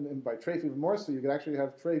 right? And by treif even more so, you can actually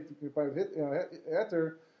have treif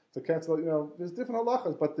heter to cancel. There's different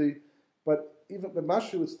halachas, but even the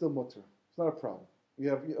mashu is still mutter. It's not a problem. You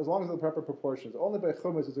have, as long as the proper proportions. Only by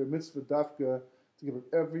chumash is there a mitzvah dafka to give up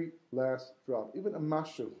every last drop, even a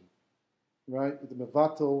mashu, right? The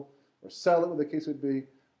mevatel or sell it, what the case would be.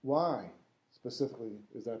 Why specifically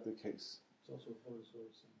is that the case? It's also a photo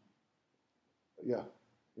source. Yeah,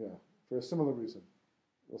 for a similar reason.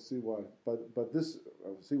 We'll see why. But this,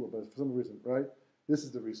 we'll see what, but for some reason, right? This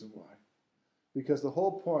is the reason why. Because the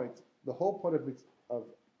whole point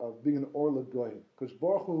of being an Ohr Ganuz, because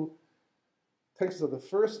Baruch Hu takes us to the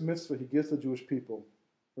first mitzvah he gives the Jewish people,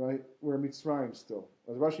 right? We're in Mitzrayim still.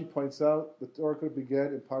 As Rashi points out, the Torah could began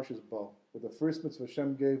in Parshas Bo, where the first mitzvah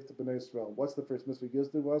Hashem gave to Bnei Israel. What's the first mitzvah he gives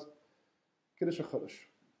to us? Kiddush HaChodesh,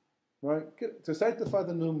 right? To sanctify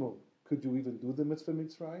the new moon. Could you even do the mitzvah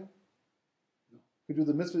Mitzrayim? No. Could you do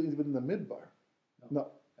the mitzvah even in the Midbar? No.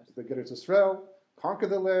 They get to Israel, conquer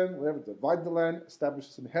the land, whatever, divide the land, establish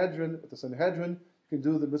the Sanhedrin. With the Sanhedrin, you can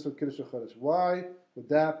do the mitzvah Kiddush HaChodesh. Why would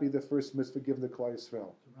that be the first mitzvah given to Klal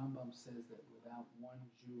Yisrael? The Rambam says that without one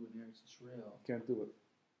Jew in Eretz Israel, Can't do it.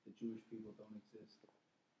 the Jewish people don't exist.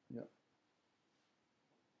 Yeah.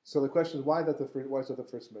 So the question is, why is that the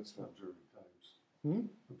first mitzvah? Observing times.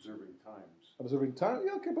 Observing times. Observing time?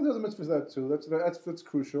 Yeah, okay, but there's a mitzvah for that too. That's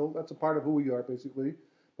crucial. That's a part of who we are, basically.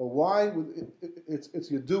 But why would it's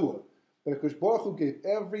Yedua that Akash Baruch Hu gave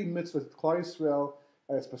every mitzvah to Klal Yisrael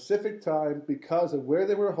at a specific time because of where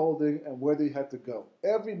they were holding and where they had to go.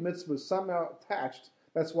 Every mitzvah was somehow attached.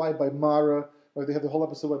 That's why by Mara, or they had the whole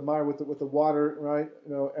episode with Mara with the water, right?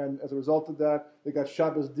 And as a result of that, they got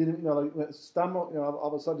Shabbos dinim. All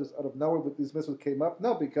of a sudden, just out of nowhere, with these mitzvahs came up.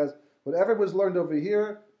 No, because whatever was learned over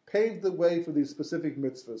here paved the way for these specific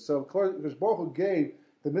mitzvahs. So Akash Baruch Hu gave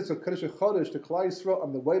the mitzvah Kiddush HaChodesh to Klal Yisrael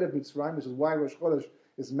on the way to Mitzrayim, which is why Rosh Chodesh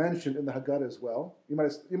is mentioned in the Haggadah as well. You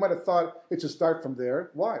might have thought it should start from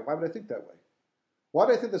there. Why? Why would I think that way? Why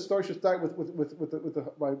do I think the story should start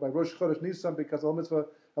by Rosh Chodesh Nisan? Because the whole mitzvah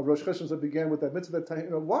of Rosh Chodesh began with that mitzvah.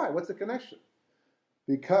 Why? What's the connection?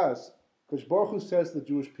 Because Baruch Hu says to the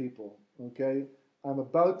Jewish people, okay, I'm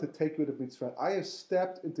about to take you to Mitzrayim. I have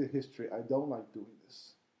stepped into history. I don't like doing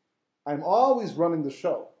this. I'm always running the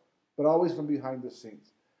show, but always from behind the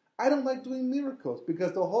scenes. I don't like doing miracles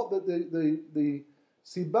because the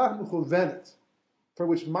Sibah Mechuvenet, for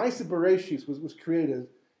which Ma'aseh Bereshis was created,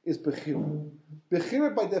 is Bechira.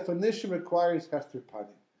 Bechira, by definition, requires Hester Panim.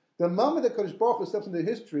 The moment that Kodesh Baruch Hu steps into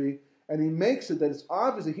history and he makes it that it's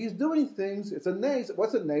obvious that he's doing things, it's a nace.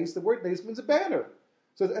 What's a nace? The word nace means a banner.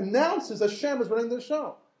 So it announces Hashem is running the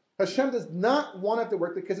show. Hashem does not want to have to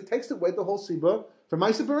work because it takes away the whole Sibah from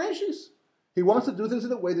Ma'aseh Bereshis. He wants to do things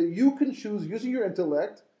in a way that you can choose using your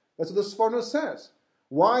intellect. That's what the Sforno says.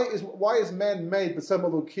 Why is man made B'Tselem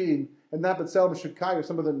Elokim and not B'Tselem Shekai or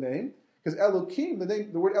some other name? Because Elokim,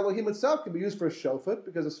 the word Elohim itself can be used for a shofet,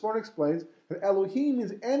 because the Sforno explains that Elohim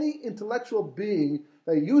means any intellectual being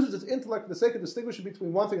that uses its intellect for the sake of distinguishing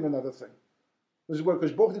between one thing and another thing. This is what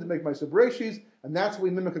Kodesh Baruch Hu did to make Ma'aseh Bereshis, and that's what we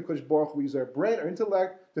mimic at Kodesh Baruch Hu. We use our brain, our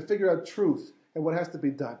intellect, to figure out truth and what has to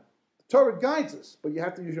be done. The Torah guides us, but you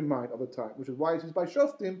have to use your mind all the time, which is why it's used by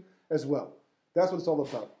Shoftim as well. That's what it's all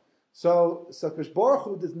about. So Kodesh Baruch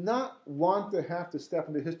Hu does not want to have to step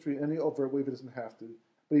into history in any overt way if he doesn't have to,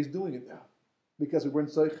 but he's doing it now because we weren't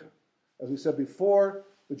Zeicha. As we said before,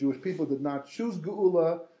 the Jewish people did not choose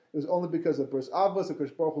Geula. It was only because of Bris Avos that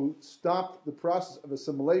Kodesh Baruch Hu stopped the process of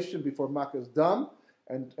assimilation before Makkah is done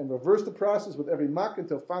and reversed the process with every Makkah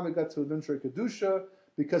until finally got to Nun Shei Kedusha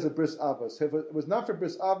because of Bris Avos. If it was not for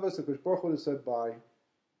Bris Avos, the Kodesh Baruch Hu would have said, bye.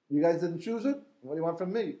 You guys didn't choose it? What do you want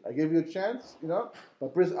from me? I gave you a chance,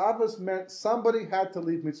 But Bris Avos meant somebody had to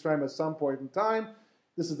leave Mitzrayim at some point in time.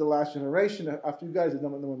 This is the last generation. After you guys, there's no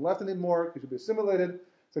one left anymore because you'll be assimilated.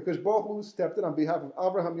 So Kodesh Baruch Hu stepped in on behalf of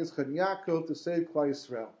Abraham, Yitzchak, and Yaakov to save Klal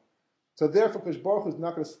Yisrael. So therefore, Kodesh Baruch Hu is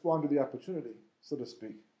not going to squander the opportunity, so to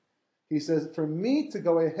speak. He says, for me to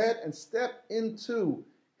go ahead and step into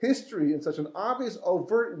history in such an obvious,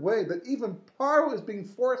 overt way that even Paro is being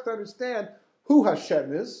forced to understand who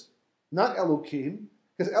Hashem is, not Elokim,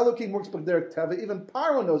 because Elokim works b'derech teva. Even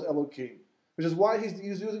Paro knows Elokim, which is why he's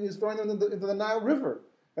throwing them into the Nile River,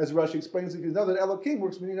 as Rashi explains. Because now that Elokim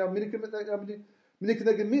works, but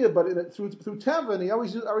through teva, and he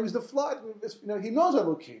always used the flood. He knows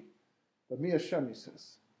Elokim, but Mi Hashem, he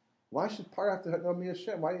says. Why should Paro have to know Mi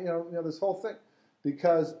Hashem? Why this whole thing?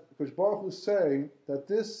 Because Baruch Hu is saying that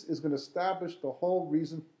this is going to establish the whole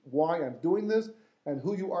reason why I'm doing this and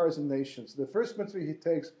who you are as a nation. So the first mitzvah he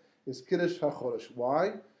takes is Kiddush HaChodesh.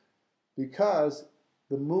 Why? Because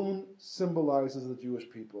the moon symbolizes the Jewish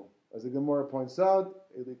people. As the Gemara points out,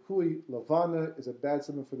 Elikui Lavana is a bad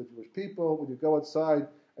symbol for the Jewish people. When you go outside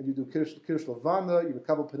and you do Kiddush Lavana, you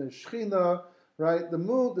recover Pnei Shechina, right?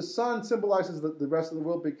 The sun symbolizes the rest of the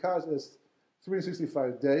world because it's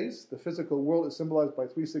 365 days. The physical world is symbolized by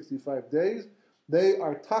 365 days. They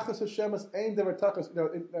are tachas Hashemes, ein dever tachas,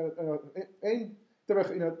 ein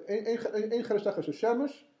cheresh tachas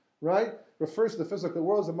Hashemes, right? Refers to the physical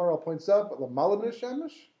world, as the Maral points out, but the malam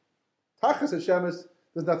Hashemes, tachas Hashemes,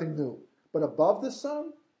 there's nothing new. But above the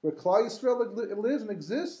sun, where Klal Yisrael lives and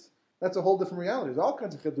exists, that's a whole different reality. There's all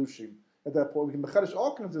kinds of chedushim at that point. We can mechadish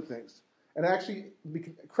all kinds of things, and actually we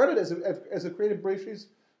can credit as a creative Bereshis,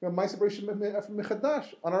 Ma'aseh Bereshis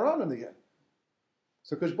mechadash on our own in the end.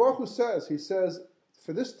 So Kadosh Baruch Hu says, he says,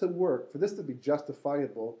 for this to work, for this to be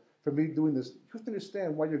justifiable, for me doing this, you have to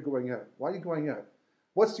understand why you're going out. Why are you going out?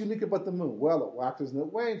 What's unique about the moon? Well, it waxes and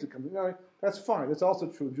it wanes. It comes, that's fine. That's also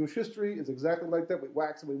true. Jewish history is exactly like that. We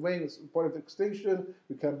wax and we wane. It's part of extinction.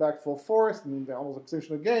 We come back full force, and then almost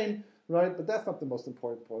extinction again, right? But that's not the most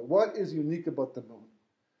important point. What is unique about the moon?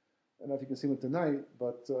 I don't know if you can see it tonight,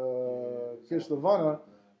 but Kirsh Levana,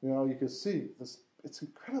 you can see this. It's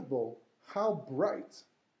incredible how bright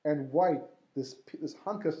and white this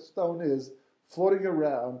hunk of stone is floating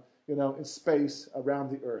around, in space around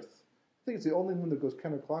the Earth. I think it's the only moon that goes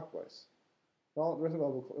counterclockwise. All the rest of it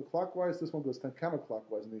go clockwise. This one goes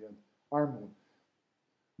counterclockwise in the end. Our moon.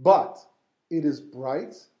 But it is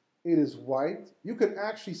bright. It is white. You can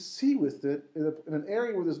actually see with it in an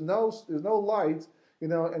area where there's no light,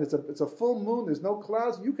 and it's a full moon. There's no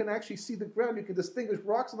clouds. You can actually see the ground. You can distinguish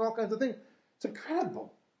rocks and all kinds of things. It's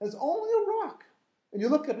incredible. It's only a rock. And you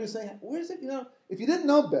look up and you say, where is it? If you didn't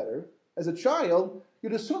know better as a child,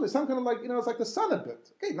 you'd assume it's some kind of it's like the sun a bit.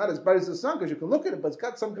 Okay, not as bright as the sun because you can look at it, but it's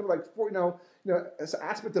got some kind of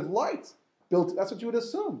aspect of light built. That's what you would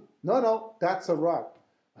assume. No, that's a rock.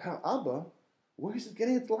 Wow, Abba, where is it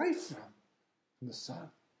getting its light from? From the sun.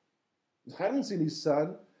 I haven't seen the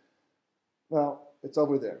sun. Well, it's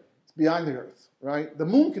over there. It's behind the earth, right? The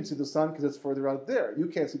moon can see the sun because it's further out there. You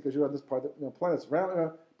can't see because you're on this part of the planet's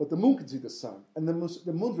around, but the moon can see the sun. And the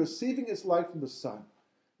moon's receiving its light from the sun.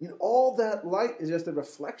 All that light is just a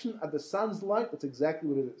reflection of the sun's light. That's exactly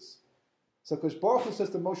what it is. So Kadosh Baruch Hu says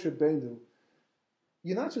to Moshe Rabbeinu,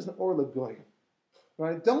 you're not just an Ohr Lagoyim,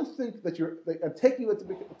 right? Don't think that I'm taking you to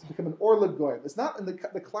become an Ohr Lagoyim. It's not in the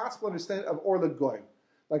classical understanding of Ohr Lagoyim.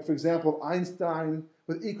 Like, for example, Einstein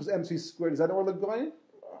with equals mc squared. Is that Ohr Lagoyim?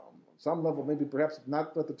 Some level, maybe perhaps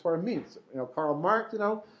not what the Torah means. Karl Marx,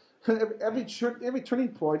 every turning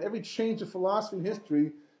point, every change of philosophy and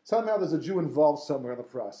history, somehow there's a Jew involved somewhere in the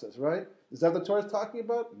process, right? Is that what the Torah is talking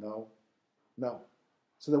about? No.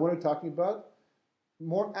 So then what are we talking about?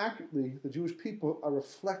 More accurately, the Jewish people are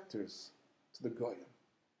reflectors to the Goyim.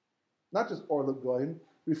 Not just Ohr Lagoyim,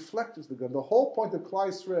 reflectors to the Goyim. The whole point of Klal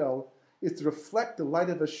Yisrael is to reflect the light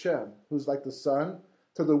of Hashem, who's like the sun,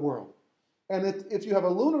 to the world. And if you have a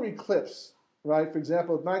lunar eclipse, right, for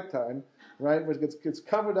example, at nighttime, right, where it gets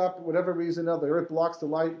covered up for whatever reason, the earth blocks the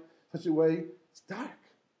light in such a way, it's dark.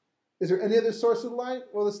 Is there any other source of light?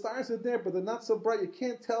 Well, the stars are there, but they're not so bright. You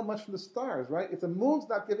can't tell much from the stars, right? If the moon's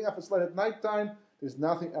not giving off its light at nighttime, there's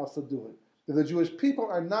nothing else to do it. If the Jewish people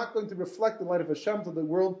are not going to reflect the light of Hashem to the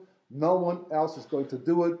world, no one else is going to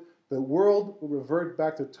do it. The world will revert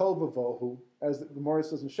back to Tov V'Vohu, as the Gemara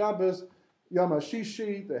says in Shabbos, Yom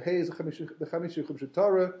HaShishi, the Hay is the Chamishi Chumshet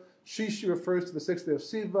Torah. Shishi refers to the 6th day of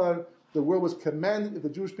Sivan. The world was commanded, if the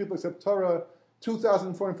Jewish people accept Torah,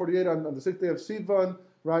 2,448 on the 6th day of Sivan,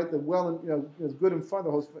 right? The well and is good and fun.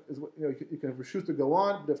 The whole is you can have a shoes to go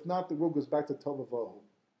on, but if not, the world goes back to Tov V'Vohu.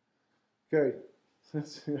 Okay,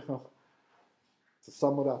 that's to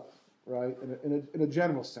sum it up, right? In a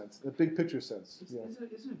general sense, in a big picture sense. Isn't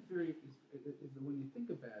it very? When you think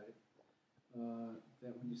about it,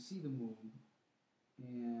 that when you see the moon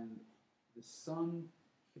and the sun,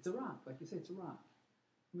 it's a rock, like you say, it's a rock.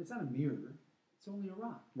 I mean, it's not a mirror; it's only a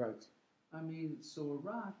rock. Right. I mean, so a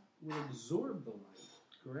rock will absorb the light,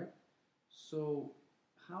 correct? So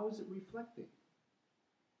how is it reflecting?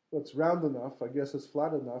 Well, it's round enough, I guess it's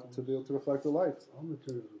flat enough to be able to reflect the light. All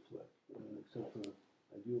materials reflect, except for an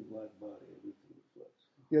ideal black body, everything reflects.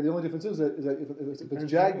 Yeah, the only difference is that if it's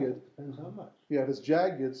jagged. Depends how much. Yeah, if it's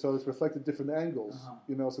jagged, so it's reflected different angles.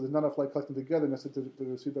 So there's not enough light collecting together necessarily to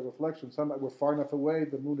receive that reflection. Some we're far enough away,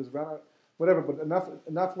 the moon is round, whatever, but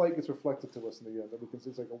enough light gets reflected to us in the end that we can see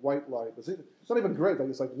it's like a white light. It's not even gray, like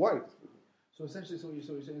it's like white. So essentially, so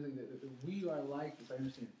you're saying that we are like, if I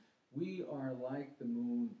understand, we are like the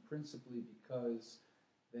moon principally because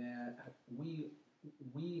that we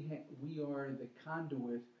are the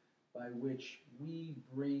conduit by which we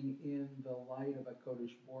bring in the light of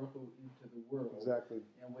HaKadosh Baruch Hu into the world. Exactly.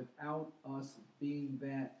 And without us being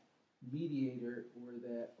that mediator or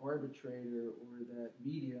that arbitrator or that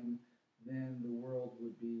medium, then the world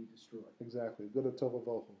would be destroyed. Exactly. Go to Tohu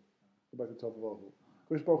Vohu. Go back to Tohu Vohu.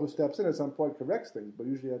 Kodesh Baruch Hu steps in at some point, corrects things, but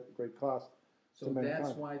usually at great cost So to mankind.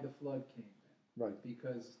 that's why the flood came then. Right.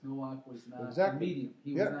 Because Noah was not Exactly. a medium.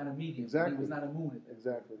 He Yeah. was not a medium. Exactly. He was not a moon at that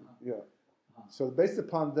Exactly. point. Yeah. Uh-huh. So based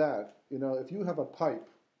upon that, if you have a pipe,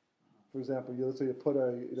 for example, let's say you put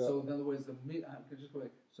So in other words, in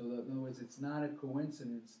other words, it's not a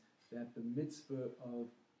coincidence that the mitzvah of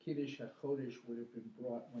Kiddush HaChodesh would have been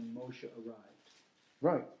brought when Moshe arrived.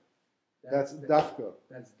 right. That's dafka.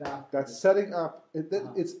 That's dafka. That's setting up.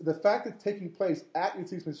 It's the fact that it's taking place at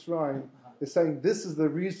Yetzias Mitzrayim is saying this is the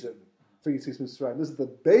reason for Yetzias Mitzrayim. This is the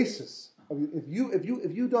basis. If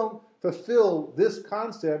you don't fulfill this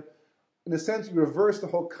concept, in a sense, you reverse the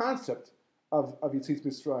whole concept of Yetzias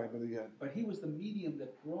Mitzrayim in the end. But he was the medium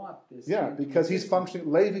that brought this. Yeah, into because he's existence.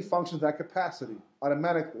 functioning. Levi functions that capacity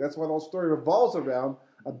automatically. That's why the whole story revolves around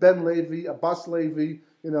a Ben Levi, a Bas Levi,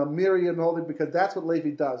 Miriam, and all that, because that's what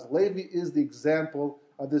Levi does. Levi is the example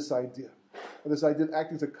of this idea of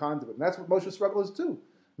acting as a conduit. And that's what Moshe's struggle is too.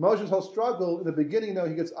 Moshe's whole struggle, in the beginning,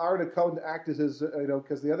 he gets Aaron and Cohen to act as his,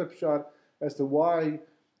 because the other pshat as to why,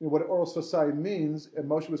 what oral society means, and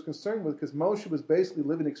Moshe was concerned with, because Moshe was basically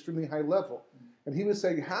living at an extremely high level. And he was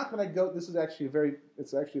saying, how can I go, this is actually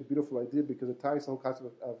it's actually a beautiful idea, because it ties the whole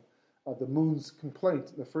concept of the moon's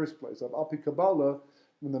complaint in the first place. Of Alpi Kabbalah,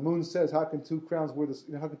 when the moon says, how can two kings wear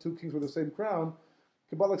the same crown?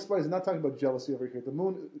 Kabbalah explains, it's not talking about jealousy over here. The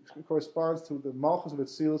moon corresponds to the Malchus of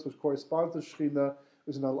Atzilus, which corresponds to Shechina,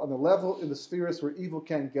 which is on the level in the spheres where evil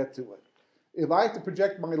can't get to it. If I have to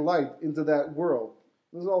project my light into that world,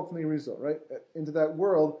 this is all from the Rizal, right? Into that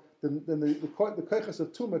world, then the koiches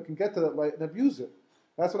of Tumah can get to that light and abuse it.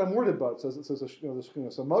 That's what I'm worried about, says the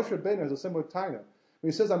Shechina. So Moshe Rabbeinu has a similar taina.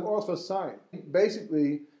 When he says, I'm also a sign,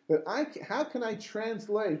 basically, how can I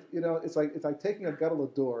translate, it's like taking a gadol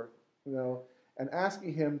ador, and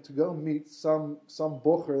asking him to go meet some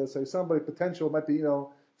bocher, let's say somebody potential might be,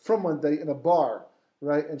 from one day in a bar,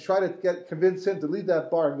 right, and try to convince him to leave that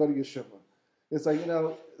bar and go to yeshiva. It's like,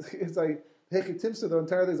 it's like, Hechitimsa, the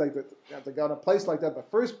entire thing is like, you have to go in a place like that in the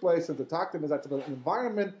first place, and to talk to him is like an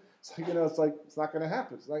environment, it's like, it's not going to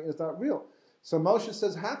happen. It's not real. So Moshe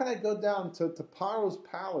says, how can I go down to Paro's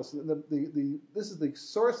palace? This is the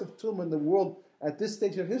source of tumah in the world at this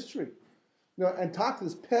stage of history. And talk to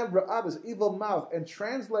this Peh Ra'ah, this evil mouth, and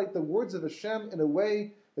translate the words of Hashem in a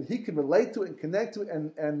way that he can relate to it and connect to it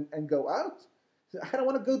and go out. I don't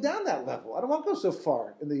want to go down that level. I don't want to go so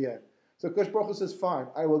far in the end. So Kosh Baruch Hu says, fine,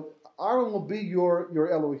 Aaron will be your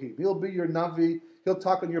Elohim. He'll be your Navi. He'll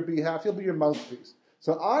talk on your behalf. He'll be your mouthpiece.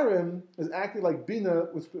 So Aaron is acting like Bina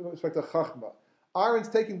with respect to Chachma. Aaron's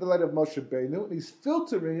taking the light of Moshe Rabbeinu, and he's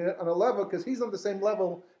filtering it on a level because he's on the same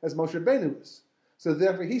level as Moshe Rabbeinu is. So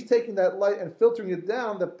therefore, he's taking that light and filtering it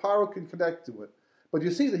down that Paro can connect to it. But you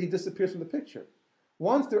see that he disappears from the picture.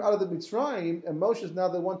 Once they're out of the Mitzrayim, and Moshe is now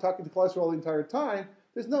the one talking to Klal Yisrael the entire time,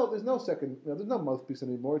 there's no second, there's no mouthpiece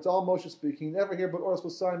anymore. It's all Moshe speaking. You never hear but Oros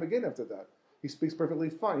Mosayim again after that. He speaks perfectly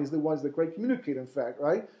fine. He's the great communicator, in fact,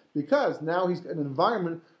 right? Because now he's in an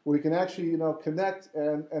environment where he can actually, connect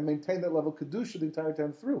and maintain that level of kedusha the entire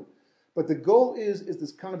time through. But the goal is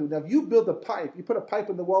this conduit. Now, if you build a pipe, you put a pipe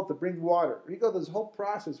in the wall to bring water. You go through this whole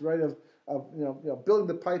process, right, of building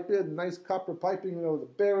the pipe in, nice copper piping, the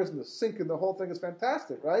bearers and the sink and the whole thing is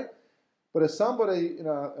fantastic, right? But as somebody,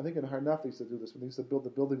 I think in Harnaf they used to do this when they used to build the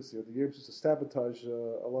buildings here. The Arabs used to sabotage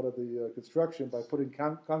a lot of the construction by putting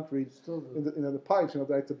concrete in the pipes,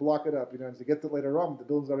 to block it up. And to get to later on, the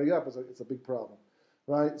building's already up, it's a big problem,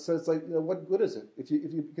 right? So it's like, what good is it if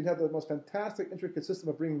you can have the most fantastic, intricate system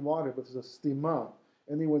of bringing water, but there's a stima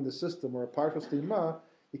anywhere in the system or a partial stima,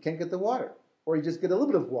 you can't get the water, or you just get a little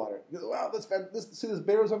bit of water. You go, wow, see this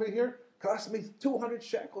bearers over here. Cost me 200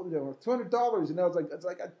 shekels, or $200. It's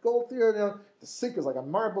like a gold here. The sink is like a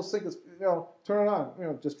marble sink. It's, turn it on.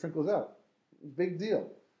 It just trickles out. Big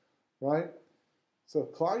deal, right? So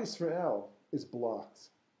Klal Yisrael is blocked.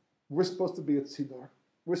 We're supposed to be a tzidor.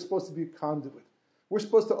 We're supposed to be a conduit. We're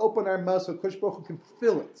supposed to open our mouth so Kodesh Baruch Hu can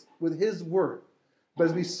fill it with His word. But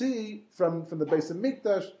as we see from the base of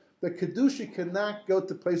Mikdash, the kedusha cannot go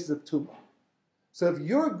to places of tumah. So if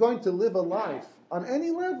you're going to live a life on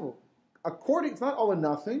any level, it's not all or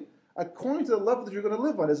nothing, according to the level that you're going to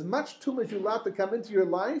live on, as much tumah as you allow to come into your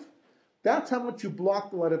life, that's how much you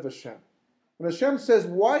block the light of Hashem. When Hashem says,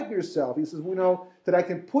 widen yourself, He says, that I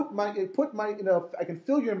can I can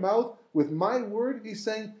fill your mouth with my word. He's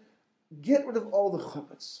saying, get rid of all the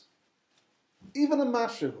chuppahs, even a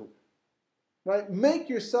mashahu, right? Make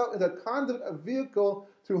yourself a conduit, a vehicle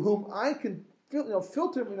through whom I can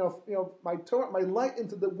filter, my Torah, my light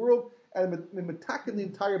into the world, and metakin the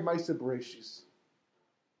entire Ma'aseh Bereshis.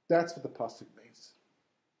 That's what the pasuk means.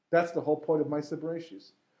 That's the whole point of Ma'aseh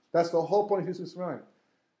Bereshis. That's the whole point of Jesus' Rhyme.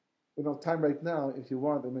 We don't have time right now. If you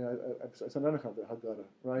want, I mean, I said the Haggadah,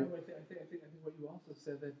 right? No, I think what you also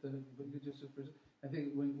said that I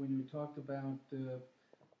think when you talked about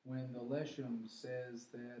when the Leshem says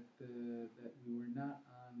that we were not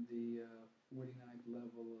on the 49th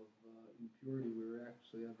level of impurity, we were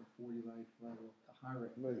actually on the 49th level of Tahara.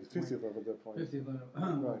 50th level at that point. 50th level.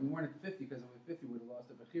 Right. We weren't at 50 because if we were 50, we would have lost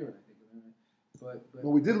the Bechira, I think. But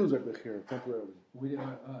well, we did lose our Bechira temporarily. We did,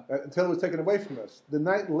 until it was taken away from us. The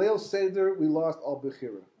night Leil Seder, we lost all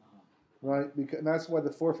Bechira. Right? And that's why the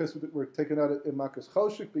 4/5 were taken out in Makas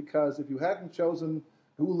Choshik, because if you hadn't chosen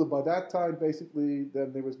Geula by that time, basically,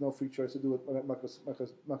 then there was no free choice to do it Makas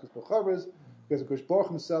Becharas, because Kosh Baruch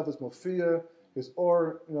himself is Mofia, his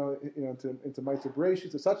Ohr, into Ma'aseh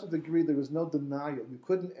Bereshis, to such a degree there was no denial. You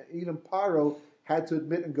couldn't, even Paro had to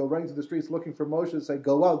admit and go running to the streets looking for Moshe and say,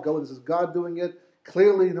 go out, this is God doing it.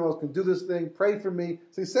 Clearly, no one else can do this thing. Pray for me.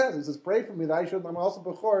 So he says, pray for me that I should, I'm also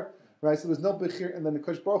Bechor. Right, so there's no Bechir, and then the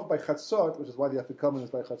Kosh Baruch by Chatzot, which is why you have to come in is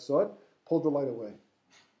by Chatzot, pulled the light away.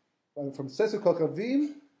 And from Sesu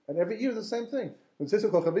Kochavim, and every year the same thing. From Sesu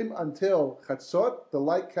Kochavim until Chatzot, the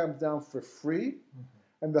light comes down for free,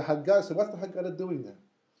 and the Haggadah, so what's the Haggadah doing then?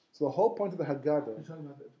 So the whole point of the Haggadah... You're talking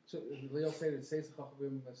about, Leil Seder, Sesu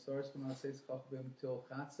Kochavim, starts from Sesu Kochavim till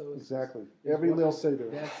Chatzot. Exactly. Every Leil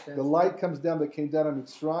Seder. The light comes down that came down on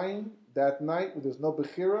Mitzrayim that night, where there's no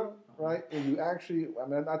Bechira, right? And you actually, I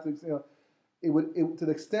mean, not to, to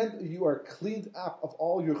the extent you are cleaned up of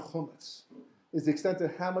all your chumetz, is the extent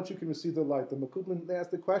of how much you can receive the light. The Mekublin, they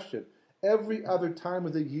asked the question, every other time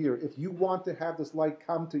of the year, if you want to have this light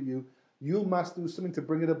come to you, you must do something to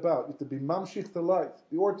bring it about. You have to be mamshich the light,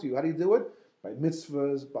 the Ohr to you. How do you do it? By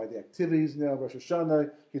mitzvahs, by the activities, Rosh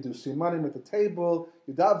Hashanah, you do simanim at the table,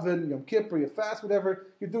 you daven, Yom Kippur, you fast, whatever.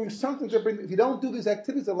 You're doing something to bring, if you don't do these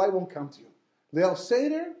activities, the light won't come to you. Leil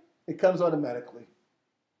Seder, it comes automatically.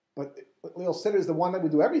 But Leil Seder is the one that we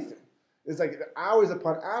do everything. It's like hours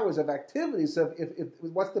upon hours of activities. So if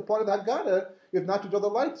what's the point of the Haggadah if not to draw the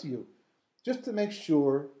light to you? Just to make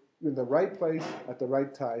sure you're in the right place at the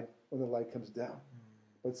right time when the light comes down.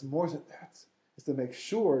 But it's more than that. It's to make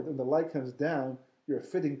sure that when the light comes down, you're a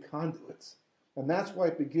fitting conduit. And that's why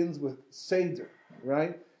it begins with Seder,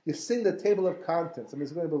 right? You sing the table of contents. I mean,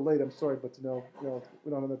 it's going to be late, I'm sorry, but we don't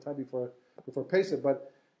have enough time before Pesach,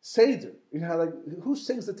 but Seder, who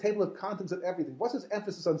sings the table of contents of everything? What's his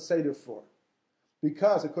emphasis on Seder for?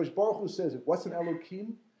 Because Kosh Baruch Hu says, what's an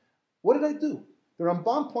Elokim? What did I do? The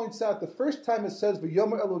Rambam points out the first time it says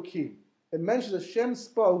V'yomer Elokim, it mentions Hashem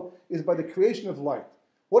spoke is by the creation of light.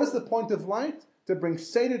 What is the point of light? To bring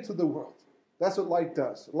Seder to the world. That's what light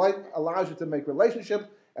does. Light allows you to make relationships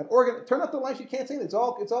and turn out the light. You can't say it. It's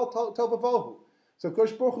all tovavohu. So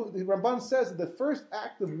Kosh Baruch Hu, the Ramban says that the first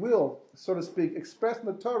act of will, so to speak, expressed in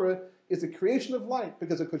the Torah is the creation of light,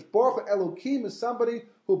 because a Kosh Baruch Hu Elokim is somebody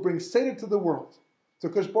who brings Seder to the world. So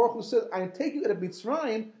Kosh Baruch Hu says, I take you out of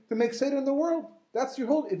Mitzrayim to make Seder in the world. That's your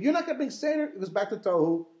whole. If you're not going to bring Seder, it goes back to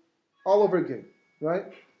Tohu all over again, right?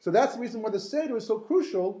 So that's the reason why the Seder is so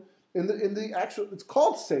crucial in the actual. It's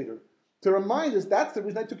called Seder to remind us that's the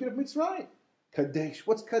reason I took you out of Mitzrayim. Kadesh.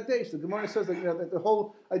 What's Kadesh? The Gemara says that the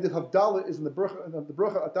whole idea of Havdalah is in the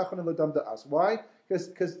Bracha Atachon L'Dam Da'as. Why?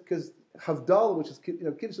 Because Havdalah, which is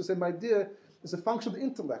Kiddush, the same idea, is a function of the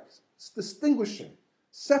intellect. It's distinguishing,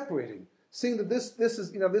 separating, seeing that this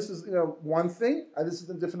is one thing, this is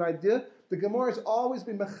a different idea. The Gemara has always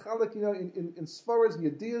been mechalik, in svaras and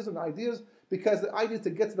ideas and ideas, because the idea is to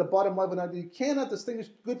get to the bottom line of an idea. You cannot distinguish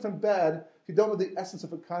good from bad if you don't know the essence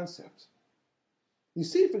of a concept. You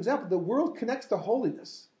see, for example, the world connects to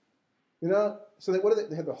holiness. So what do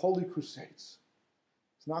they have? The Holy Crusades.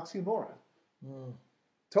 It's an oxymoron.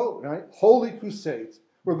 Totally, right? Holy Crusades.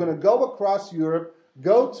 We're going to go across Europe,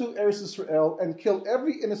 go to Eretz Israel, and kill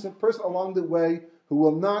every innocent person along the way who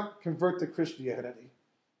will not convert to Christianity.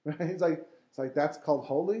 Right? It's like that's called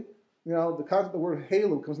holy. The concept of the word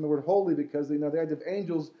halu comes from the word holy, because the idea of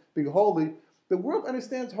angels being holy. The world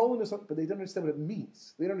understands holiness, but they don't understand what it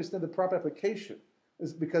means. They don't understand the proper application.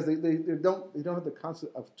 Is because they don't have the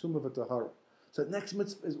concept of tumah v'tahara. So the next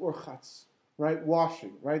mitzvah is orchatz, right?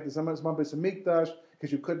 Washing, right? There's some base of mikdash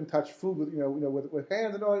because you couldn't touch food with with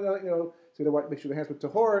hands and all so you know what, make sure the hands were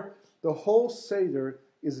tahor. The whole seder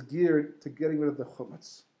is geared to getting rid of the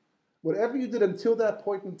chumetz. Whatever you did until that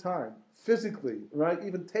point in time, physically, right?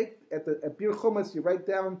 Even take at bir chumetz, you write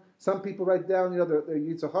down. Some people write down their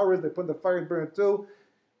yitzaharas. They put in the fire and burn it too.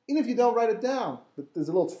 Even if you don't write it down, but there's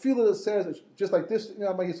a little tefillah that says, it's just like this,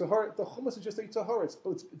 my Yitzhahar, the Chumash is just a Yitzhahar. It's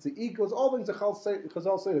the ego, it's all things that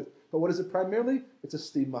Chazal say it. But what is it primarily? It's a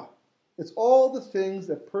stima. It's all the things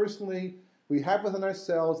that personally we have within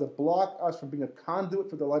ourselves that block us from being a conduit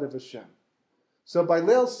for the light of Hashem. So by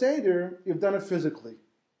Leil Seder, you've done it physically.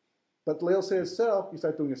 But Leil Seder itself, you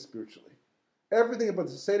start doing it spiritually. Everything about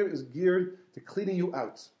the Seder is geared to cleaning you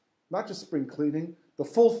out. Not just spring cleaning, the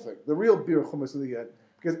full thing, the real beer chumash in the end.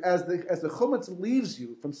 Because as the chumash leaves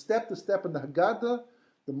you from step to step in the Haggadah,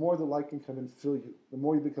 the more the light can come and fill you. The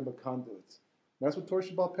more you become a conduit. And that's what Torah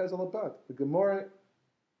Shabbat Peh is all about. The Gemara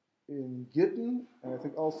in Gittin, and I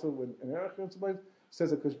think also in Erech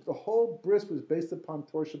says that because the whole bris was based upon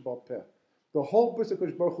Torah Shabbat Peh. The whole bris that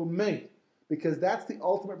Kodesh Baruch Hu made. Because that's the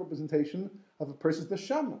ultimate representation of a person's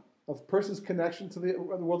neshama, of a person's connection to the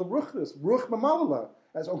world of ruchnis, ruch mamalala,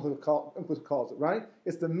 as Uncle calls it, right?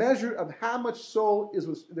 It's the measure of how much soul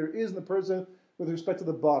there is in the person with respect to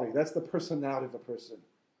the body. That's the personality of a person.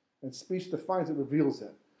 And speech defines it, reveals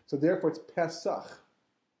it. So therefore it's Pesach,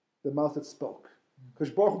 the mouth that spoke.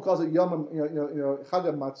 Because Baruch Hu calls it Yom,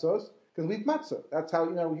 Chag Matzos, because we eat matzah. That's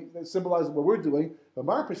how, it symbolizes what we're doing. From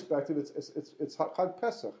our perspective, it's Chag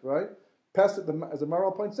Pesach, right? Pesach, as the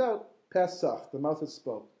Maral points out, Pesach, the mouth that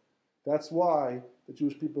spoke. That's why the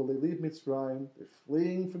Jewish people, they leave Mitzrayim, they're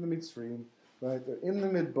fleeing from the Mitzrayim, right? They're in the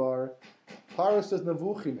Midbar. Paro says,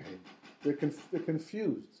 Navuchim. They're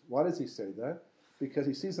confused. Why does he say that? Because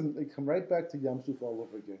he sees them, they come right back to Yam Suf all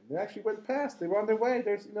over again. They actually went past, they were on their way.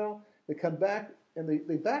 They come back and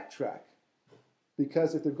they backtrack.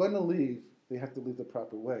 Because if they're going to leave, they have to leave the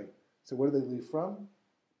proper way. So where do they leave from?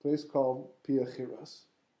 A place called Pia Chiras,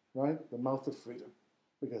 right? The mouth of freedom.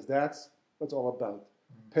 Because that's what it's all about.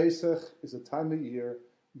 Pesach is a time of year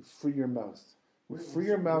you free your mouth. You free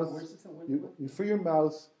your mouth. You free your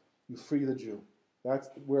mouth. You free the Jew. That's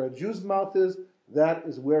where a Jew's mouth is. That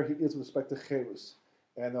is where he is with respect to Cherus.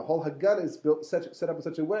 And the whole Haggadah is set up in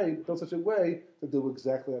such a way to do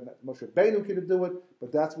exactly that. Moshe Rabbeinu can do it,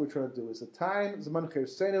 but that's what we're trying to do. It's the time. Zaman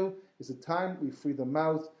Chersenu is the time we free the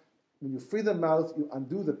mouth. When you free the mouth, you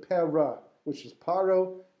undo the pera, which is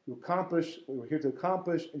paro. You accomplish what we're here to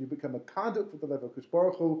accomplish, and you become a conduit for the level of Kodesh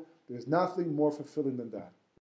Baruch Hu. There's nothing more fulfilling than that.